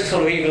just shows the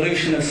sort of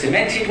evolution of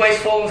cemented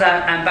waste forms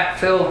and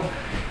backfill.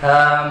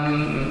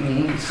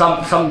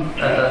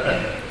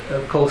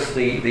 Of course,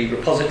 the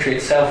repository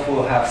itself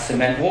will have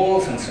cement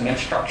walls and cement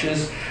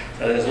structures.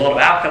 So there's a lot of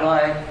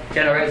alkali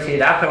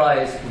generated.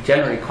 Alkali is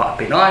generally quite a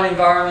benign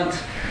environment,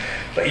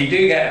 but you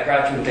do get a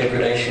gradual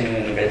degradation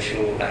and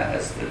eventual,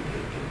 as the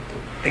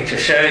picture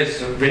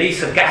shows,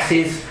 release of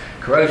gases,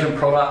 corrosion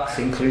products,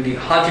 including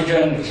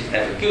hydrogen, which is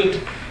never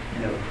good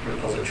in a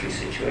repository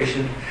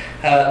situation.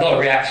 A lot of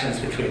reactions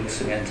between the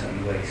cement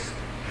and the waste.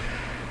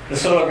 The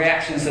sort of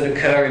reactions that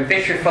occur in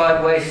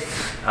vitrified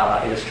wastes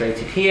are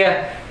illustrated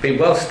here. Been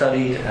well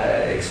studied,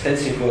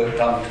 extensive work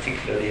done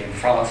particularly in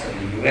France and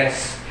the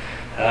US,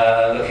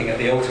 looking at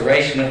the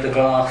alteration of the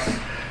glass,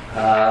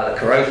 the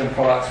corrosion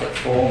products that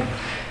form.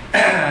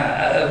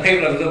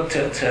 People have looked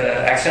at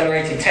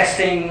accelerated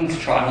testing to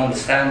try and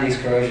understand these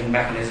corrosion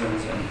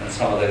mechanisms, and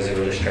some of those are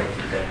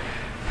illustrated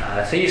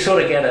there. So you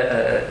sort of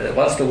get,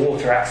 once the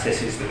water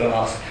accesses the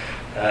glass,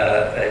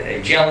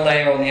 a gel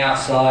layer on the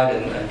outside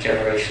and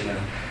generation of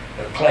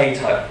clay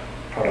type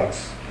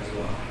products as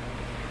well.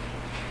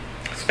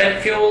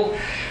 Spent fuel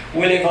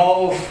will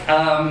evolve,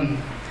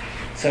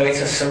 so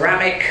it's a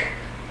ceramic,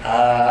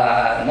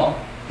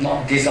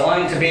 not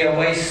designed to be a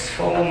waste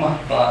form,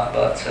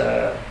 but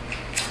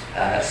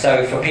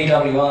so for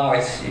PWR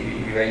it's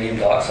uranium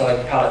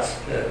dioxide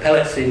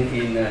pellets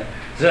in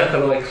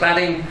zircaloy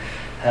cladding.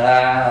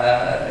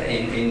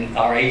 In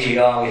our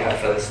AGR we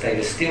have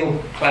stainless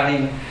steel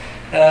cladding.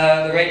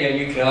 The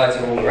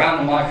radionuclides are all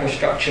around the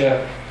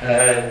microstructure,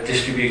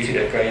 distributed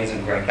at grains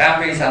and grain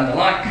boundaries and the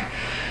like.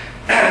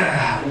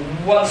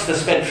 Once the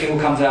spent fuel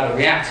comes out of the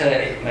reactor,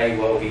 it may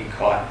well be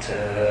quite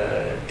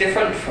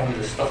different from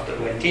the stuff that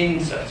went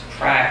in, so it's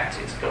cracked,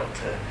 it's got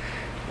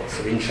lots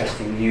of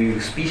interesting new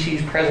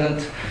species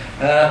present.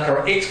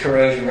 Its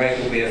corrosion rate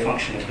will be a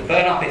function of the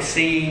burn-up it's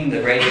seen,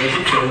 the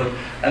radiation field,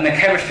 and the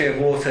chemistry of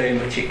water in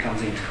which it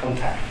comes into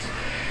contact.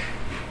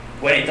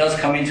 When it does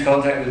come into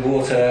contact with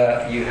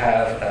water, you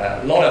have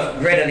a lot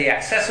of readily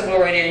accessible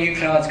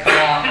radionuclides come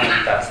out,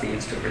 and that's the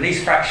instant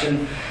release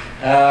fraction,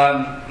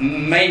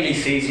 mainly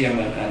cesium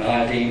and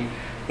iodine,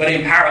 but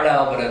in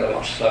parallel, but at a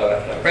much slower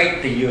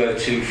rate, the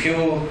UO2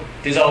 fuel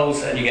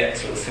dissolves, and you get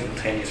sort of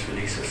simultaneous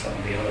release of some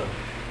of the other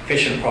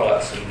fission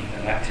products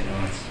and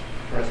actinides.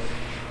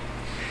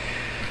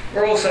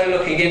 We're also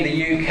looking in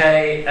the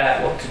UK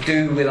at what to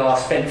do with our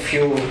spent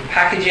fuel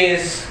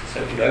packages,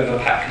 so-called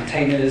overpack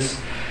containers.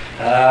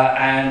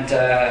 And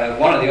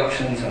one of the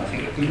options, and I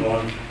think a good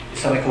one, is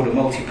something called a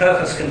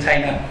multi-purpose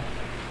container,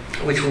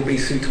 which will be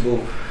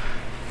suitable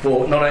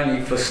for not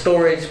only for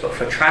storage but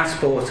for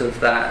transport of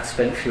that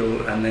spent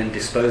fuel and then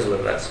disposal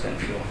of that spent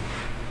fuel.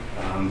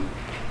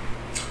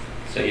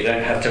 So you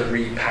don't have to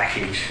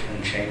repackage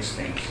and change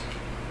things.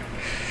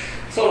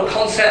 Sort of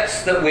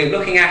concepts that we're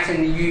looking at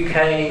in the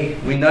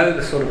UK, we know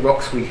the sort of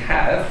rocks we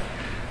have,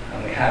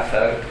 and we have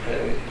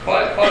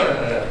quite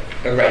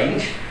a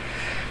range.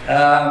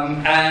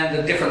 And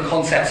the different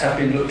concepts have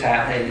been looked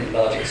at in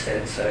large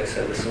extent, so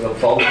the sort of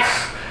vaults,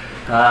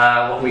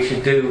 what we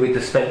should do with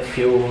the spent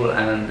fuel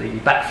and the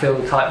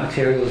backfill type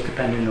materials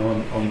depending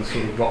on the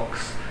sort of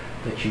rocks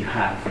that you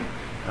have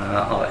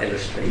are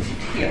illustrated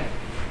here.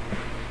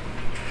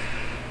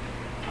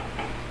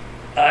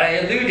 I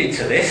alluded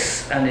to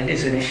this, and it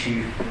is an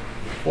issue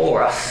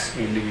for us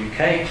in the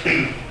UK.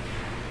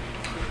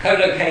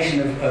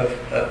 Co-location of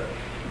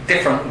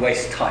different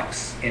waste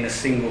types in a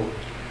single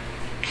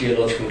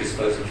geological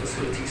disposal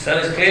facility. So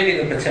there's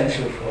clearly the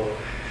potential for,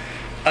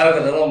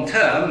 over the long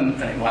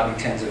term, and it might be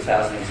tens of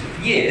thousands of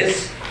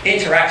years,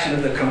 interaction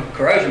of the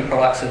corrosion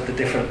products of the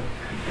different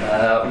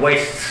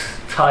waste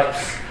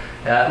types,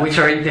 which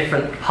are in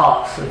different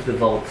parts of the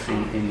vaults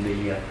in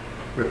the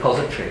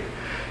repository.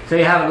 So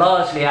you have a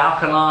largely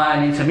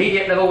alkaline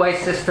intermediate level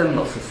waste system,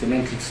 lots of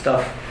cemented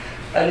stuff,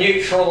 a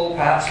neutral,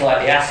 perhaps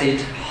slightly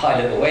acid, high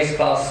level waste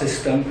class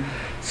system.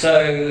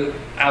 So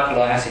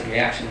alkali-acid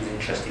reactions,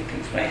 interesting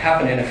things may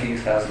happen in a few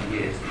thousand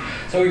years.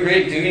 So we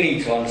really do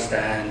need to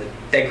understand the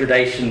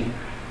degradation,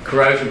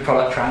 corrosion,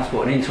 product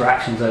transport and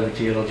interactions over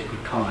geological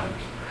times.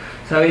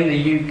 So in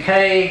the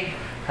UK,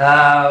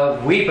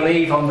 we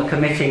believe on the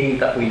committee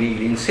that we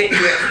need in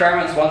situ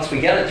experiments once we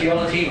get a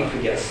geology, once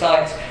we get a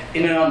site,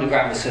 in an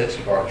underground research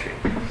laboratory.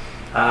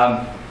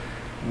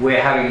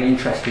 We're having an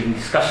interesting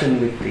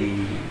discussion with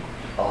the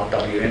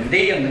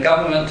RWMD and the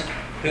government,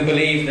 who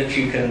believe that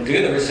you can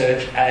do the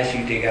research as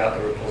you dig out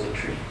the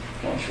repository.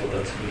 Not sure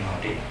that's a good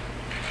idea.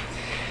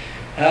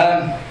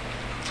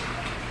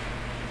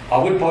 I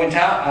would point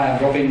out, and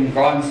Robin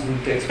Grimes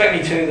would expect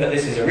me to, that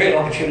this is a real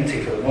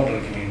opportunity for the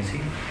modelling community.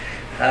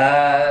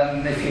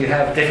 If you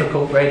have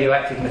difficult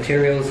radioactive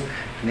materials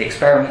and the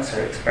experiments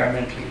are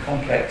experimentally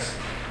complex,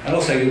 and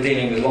also you're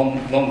dealing with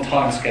long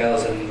time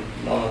scales and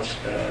large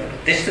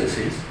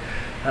distances,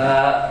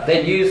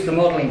 then use the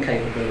modelling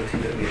capability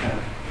that we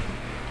have.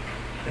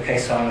 Okay,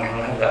 Simon,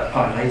 I'll have that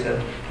point later.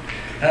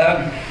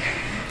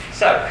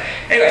 So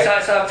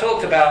I've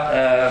talked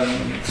about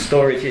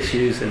storage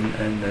issues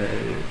and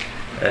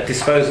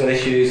disposal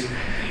issues,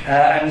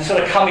 and sort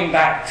of coming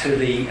back to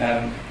the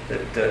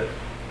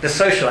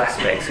social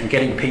aspects and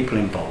getting people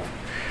involved.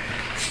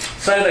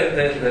 So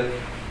the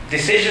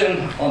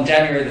decision on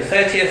January the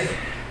 30th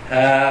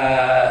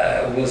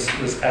was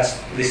as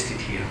listed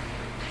here.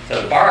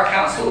 So the Borough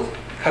Council,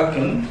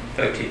 Copeland,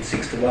 voted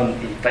 6-1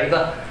 in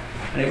favour,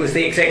 and it was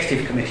the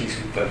executive committees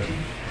who voted.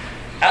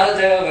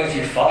 Allerdale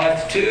voted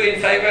 5-2 in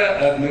favour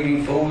of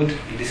moving forward,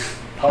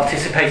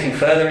 participating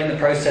further in the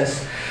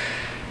process.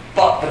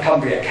 But the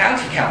Cumbria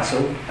County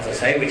Council, as I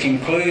say, which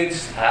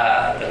includes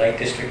the Lake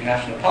District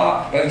National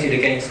Park, voted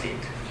against it.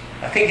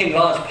 I think in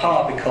large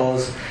part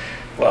because,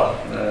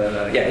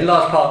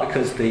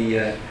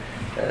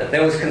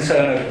 there was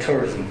concern over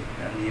tourism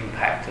and the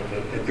impact of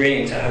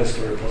agreeing to host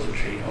a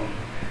repository on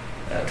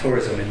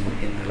tourism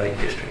in the Lake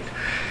District.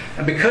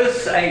 And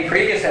because a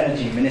previous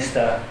energy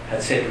minister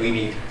had said we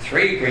need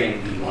 3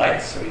 green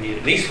lights, so we need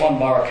at least 1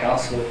 borough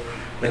council,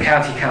 the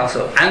county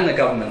council and the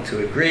government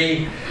to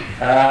agree.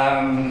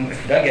 If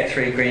you don't get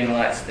 3 green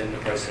lights, then the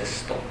process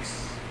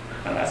stops.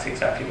 And that's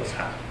exactly what's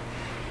happened.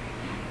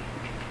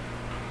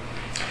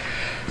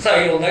 So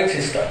you'll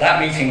notice that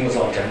that meeting was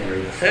on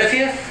January the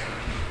 30th,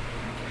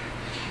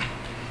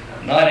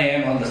 at 9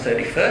 AM on the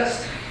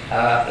 31st.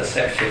 The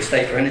Secretary of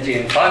State for Energy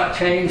and Climate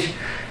Change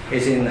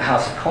is in the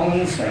House of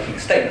Commons making a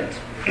statement.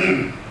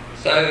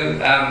 So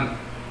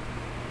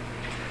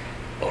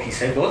what he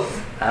said was,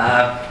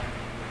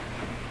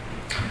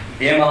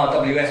 the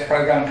MRWS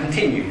programme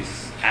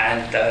continues,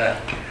 and I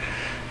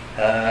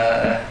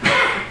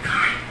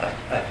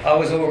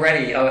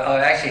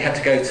actually had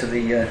to go to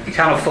the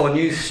Channel 4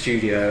 News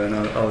studio, and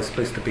I was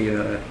supposed to be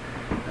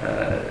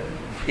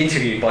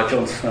interviewed by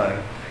Jon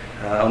Snow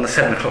on the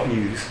 7 o'clock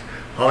news.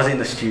 I was in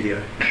the studio.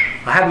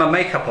 I had my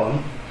makeup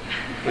on,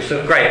 which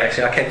looked great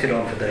actually. I kept it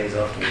on for days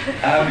afterwards.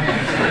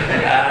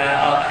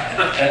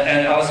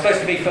 And I was supposed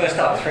to be first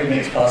up, 3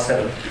 minutes past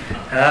 7.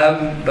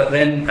 But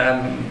then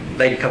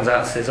lady comes out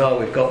and says, "Oh,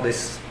 we've got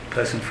this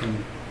person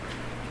from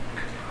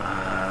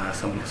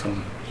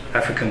some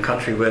African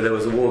country where there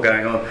was a war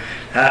going on.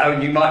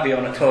 You might be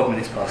on at 12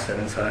 minutes past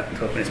 7." So at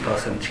 12 minutes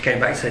past 7, she came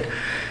back and said,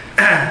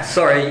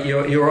 "Sorry,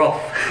 you're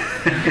off."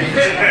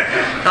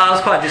 I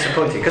was quite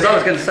disappointed because I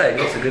was going to say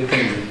lots of good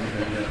things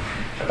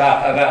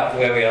about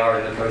where we are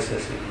in the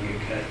process in the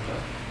UK, but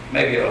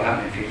maybe it will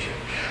happen in the future.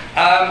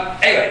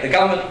 Anyway, the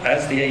government,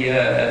 as the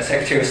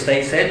Secretary of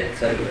State said,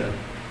 so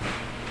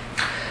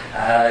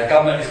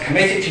government is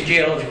committed to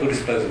geological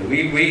disposal.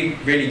 We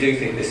really do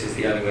think this is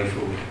the only way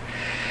forward.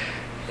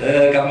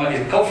 The government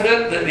is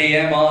confident that the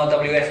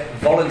MRWF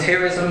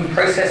volunteerism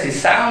process is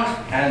sound,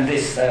 and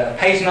this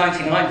page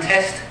 99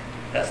 test,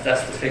 that's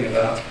the thing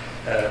about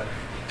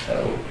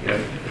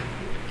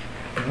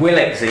will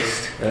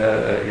exist,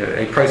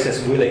 a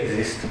process will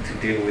exist to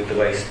deal with the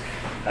waste,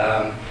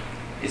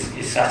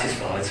 is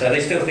satisfied. So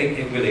they still think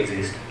it will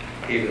exist,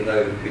 even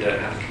though we don't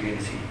have a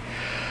community.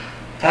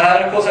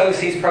 And of course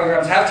overseas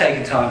programs have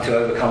taken time to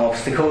overcome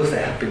obstacles.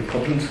 There have been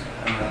problems.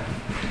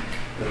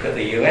 Look at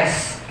the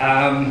US.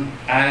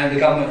 And the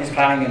government is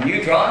planning a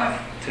new drive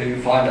to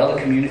find other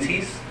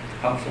communities to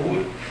come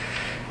forward.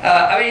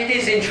 It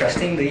is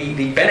interesting,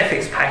 the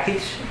benefits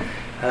package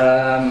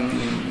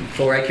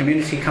for a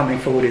community coming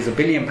forward is £1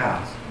 billion.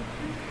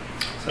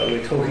 So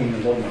we're talking a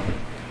lot of money.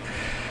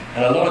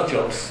 And a lot of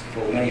jobs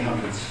for many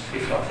hundreds,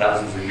 if not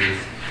thousands of years.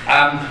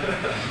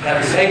 At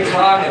the same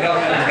time, the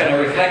government is going to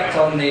reflect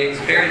on the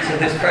experience of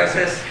this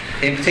process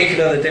In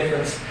particular, the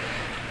difference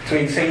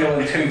between single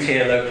and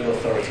two-tier local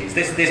authorities.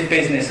 This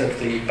business of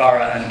the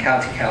borough and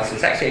county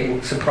councils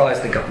actually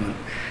surprised the government,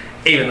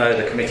 even though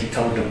the committee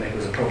told them it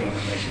was a problem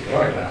and they should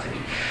worry about it.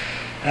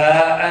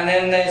 And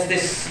then there's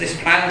this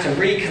plan to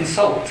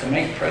reconsult, to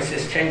make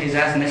process changes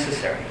as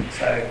necessary.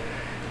 So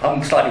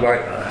I'm slightly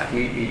worried about that.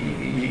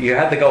 You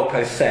had the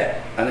goalpost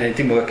set and then it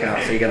didn't work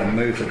out, so you're going to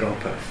move the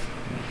goalpost.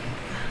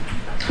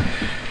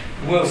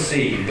 We'll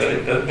see,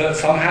 but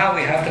somehow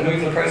we have to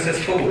move the process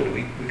forward.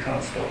 We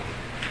can't stop.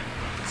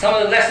 Some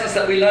of the lessons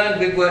that we learned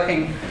with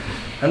working,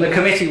 and the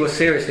committee was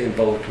seriously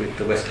involved with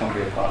the West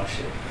Cumbria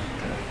Partnership.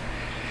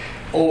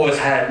 Always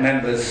had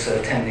members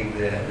attending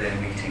their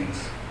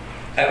meetings.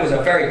 It was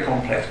a very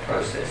complex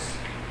process.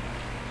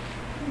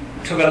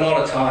 It took a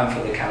lot of time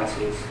for the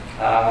councils.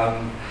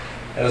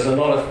 There was a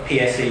lot of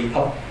PSE,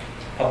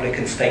 public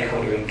and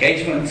stakeholder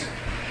engagement.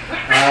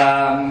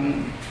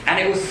 And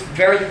it was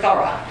very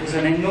thorough. It was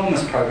an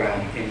enormous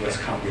programme in West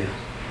Cumbria.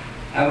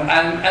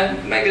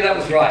 And maybe that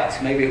was right.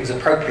 Maybe it was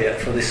appropriate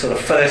for this sort of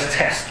first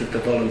test of the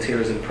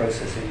volunteerism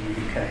process in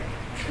the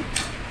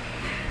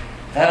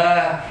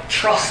UK.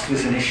 Trust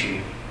was an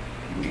issue.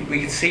 We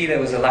could see there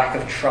was a lack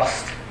of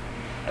trust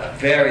at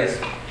various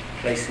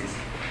places.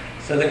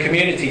 So the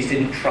communities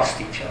didn't trust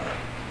each other.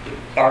 The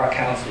borough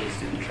councils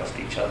didn't trust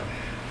each other.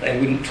 They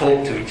wouldn't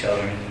talk to each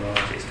other in the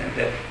large extent.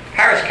 The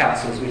parish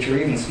councils, which were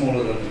even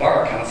smaller than the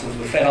borough councils,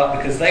 were fed up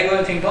because they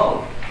weren't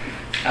involved.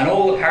 And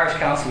all the parish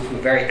councils were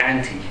very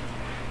anti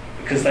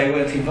because they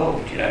weren't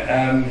involved, you know.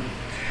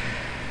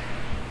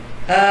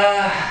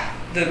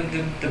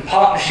 The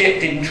partnership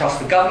didn't trust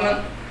the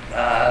government.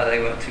 They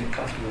weren't too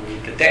comfortable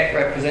with the debt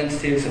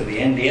representatives or the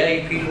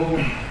NDA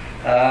people.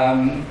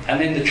 And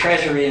then the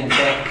Treasury and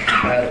DEC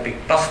had a big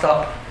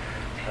bust-up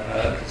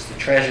because the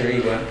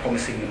Treasury weren't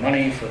promising the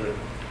money for the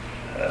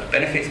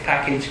benefits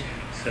package,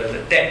 so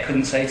the DEC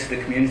couldn't say to the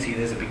community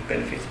there's a big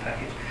benefits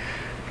package.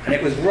 And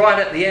it was right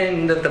at the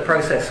end of the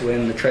process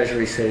when the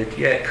Treasury said,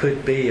 yeah, it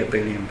could be £1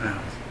 billion.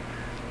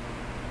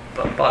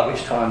 But by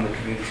which time the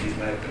communities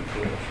may have been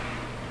put off.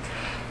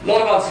 A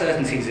lot of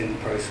uncertainties in the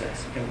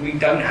process. We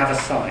don't have a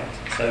site.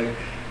 So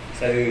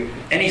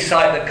any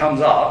site that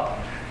comes up,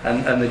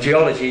 and the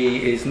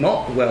geology is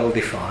not well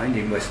defined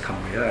in West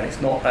Cumbria, and it's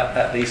not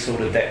at these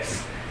sort of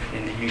depths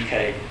in the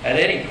UK at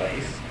any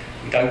place,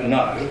 we don't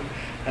know.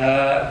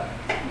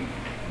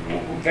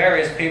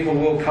 Various people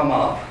will come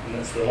up, and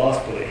that's the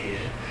last bullet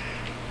here,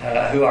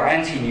 who are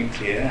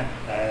anti-nuclear.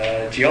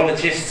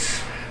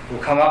 Geologists will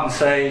come up and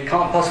say,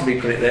 can't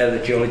possibly put it there, the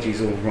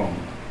geology's all wrong.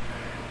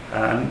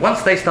 And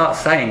once they start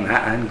saying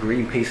that, and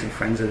Greenpeace and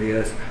Friends of the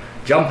Earth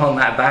jump on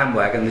that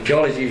bandwagon, the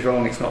geology's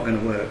wrong, it's not going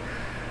to work,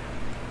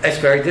 it's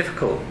very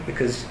difficult,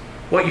 because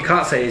what you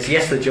can't say is,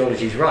 yes, the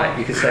geology's right.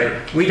 You can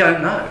say, we don't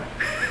know.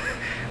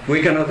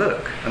 We're going to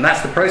look. And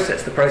that's the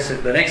process.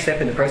 The next step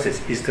in the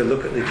process is to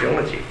look at the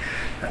geology.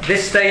 At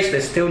this stage,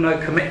 there's still no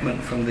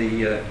commitment from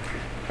the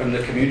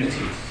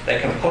communities. They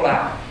can pull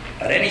out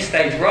at any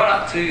stage, right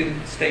up to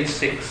stage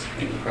 6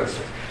 in the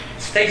process.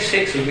 Stage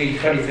 6 will be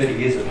 20, 30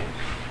 years away.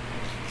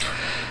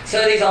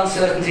 So these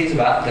uncertainties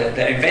about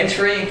the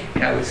inventory,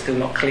 it's still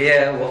not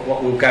clear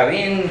what will go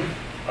in.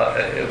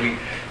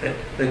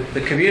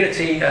 The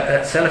community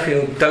at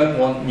Sellafield don't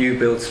want new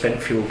build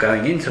spent fuel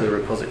going into the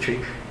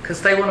repository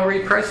because they want to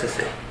reprocess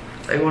it.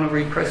 They want a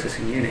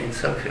reprocessing unit in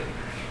Sellafield.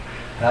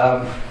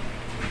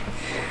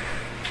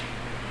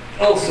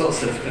 All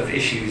sorts of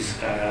issues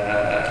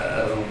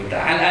along with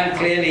that. And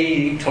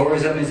clearly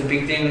tourism is a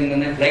big deal in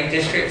the Lake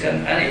District,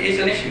 and it is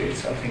an issue.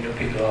 It's something that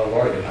people are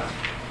worried about.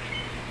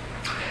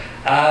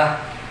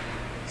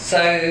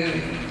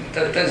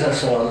 Those are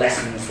sort of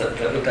lessons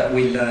that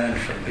we learned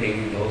from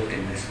being involved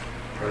in this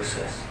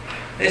process.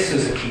 This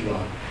was a key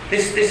one.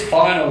 This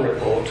final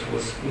report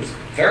was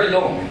very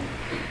long.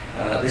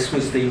 This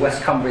was the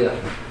West Cumbria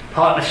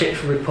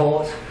Partnerships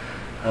report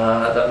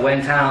that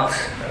went out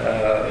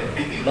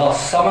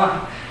last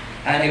summer,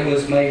 and it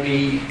was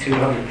maybe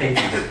 200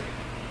 pages.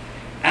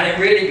 And it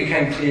really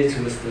became clear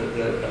to us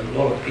that a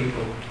lot of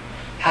people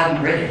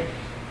hadn't read it,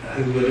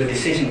 who were the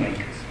decision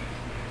makers.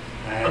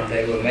 And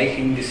they were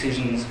making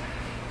decisions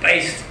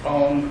based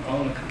on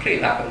a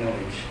complete lack of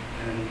knowledge.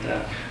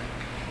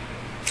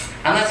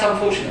 And that's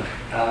unfortunate.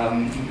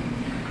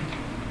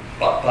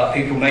 But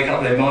people make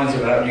up their minds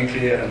about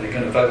nuclear and they're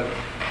going to vote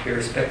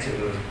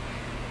irrespective of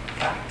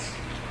facts.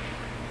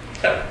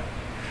 So,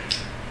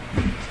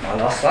 that's my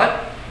last slide.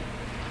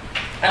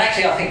 And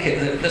actually I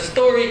think the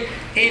story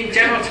in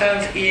general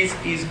terms is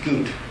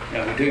good.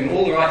 We're doing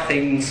all the right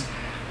things,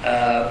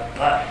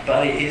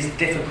 but it is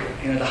difficult.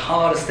 The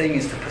hardest thing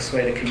is to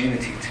persuade a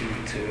community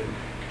to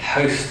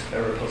host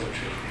a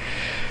repository.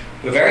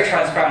 We're very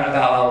transparent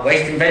about our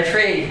waste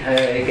inventory.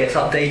 It gets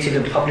updated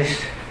and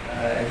published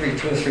every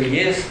 2 or 3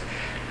 years.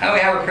 And we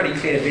have a pretty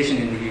clear vision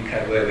in the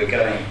UK where we're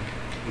going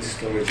with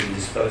storage and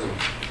disposal.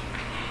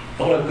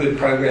 A lot of good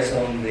progress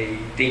on the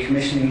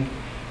decommissioning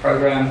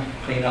programme,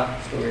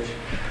 clean-up, storage,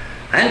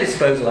 and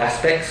disposal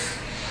aspects.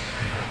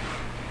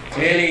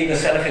 Clearly, the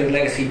Sellafield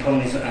legacy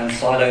ponds and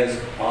silos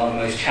are the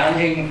most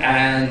challenging,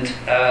 and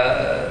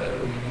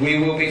we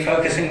will be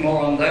focusing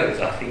more on those,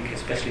 I think,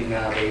 especially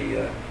now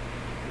the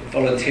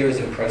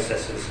volunteerism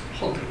process has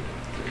halted.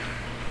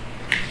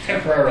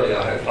 Temporarily,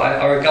 I hope.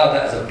 I regard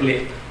that as a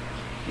blip,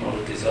 not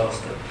a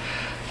disaster.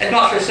 There's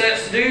much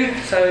research to do,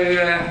 so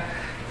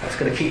that's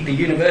going to keep the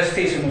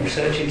universities and the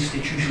research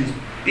institutions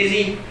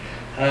busy,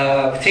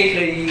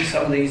 particularly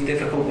some of these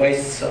difficult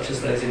wastes, such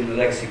as those in the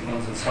legacy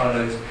ponds and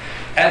silos,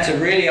 and to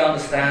really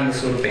understand the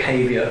sort of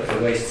behaviour of the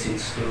wastes in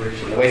storage,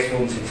 and the waste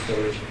forms in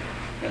storage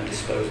and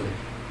disposal.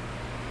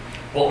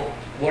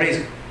 What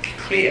is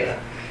clear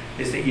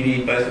is that you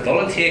need both a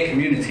volunteer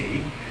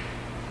community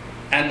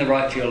and the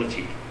right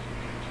geology.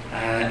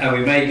 And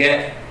we may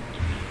get,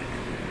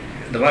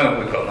 at the moment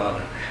we've got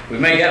neither. We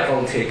may get a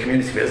volunteer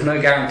community, but there's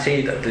no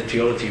guarantee that the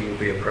geology will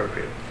be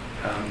appropriate.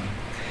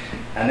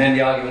 And then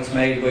the argument's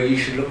made where you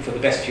should look for the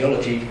best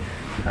geology,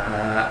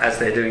 as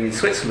they're doing in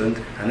Switzerland,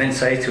 and then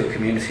say to a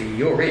community,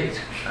 you're it,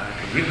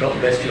 you've got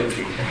the best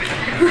geology.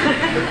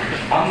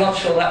 I'm not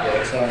sure that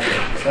works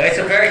either. So it's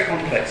a very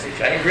complex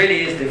issue. It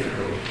really is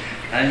difficult.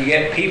 And you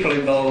get people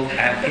involved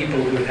and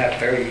people who have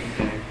very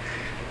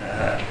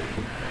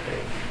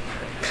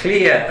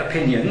clear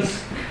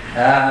opinions.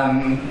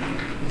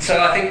 So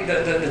I think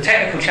that the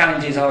technical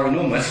challenges are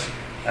enormous,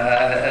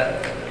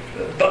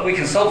 but we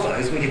can solve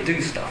those. We can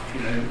do stuff.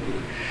 You know,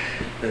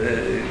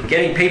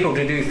 getting people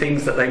to do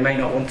things that they may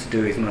not want to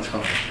do is much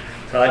harder.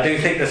 So I do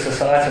think the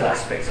societal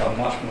aspects are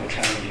much more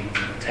challenging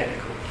than the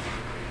technical.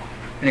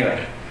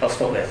 Anyway, I'll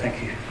stop there.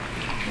 Thank you.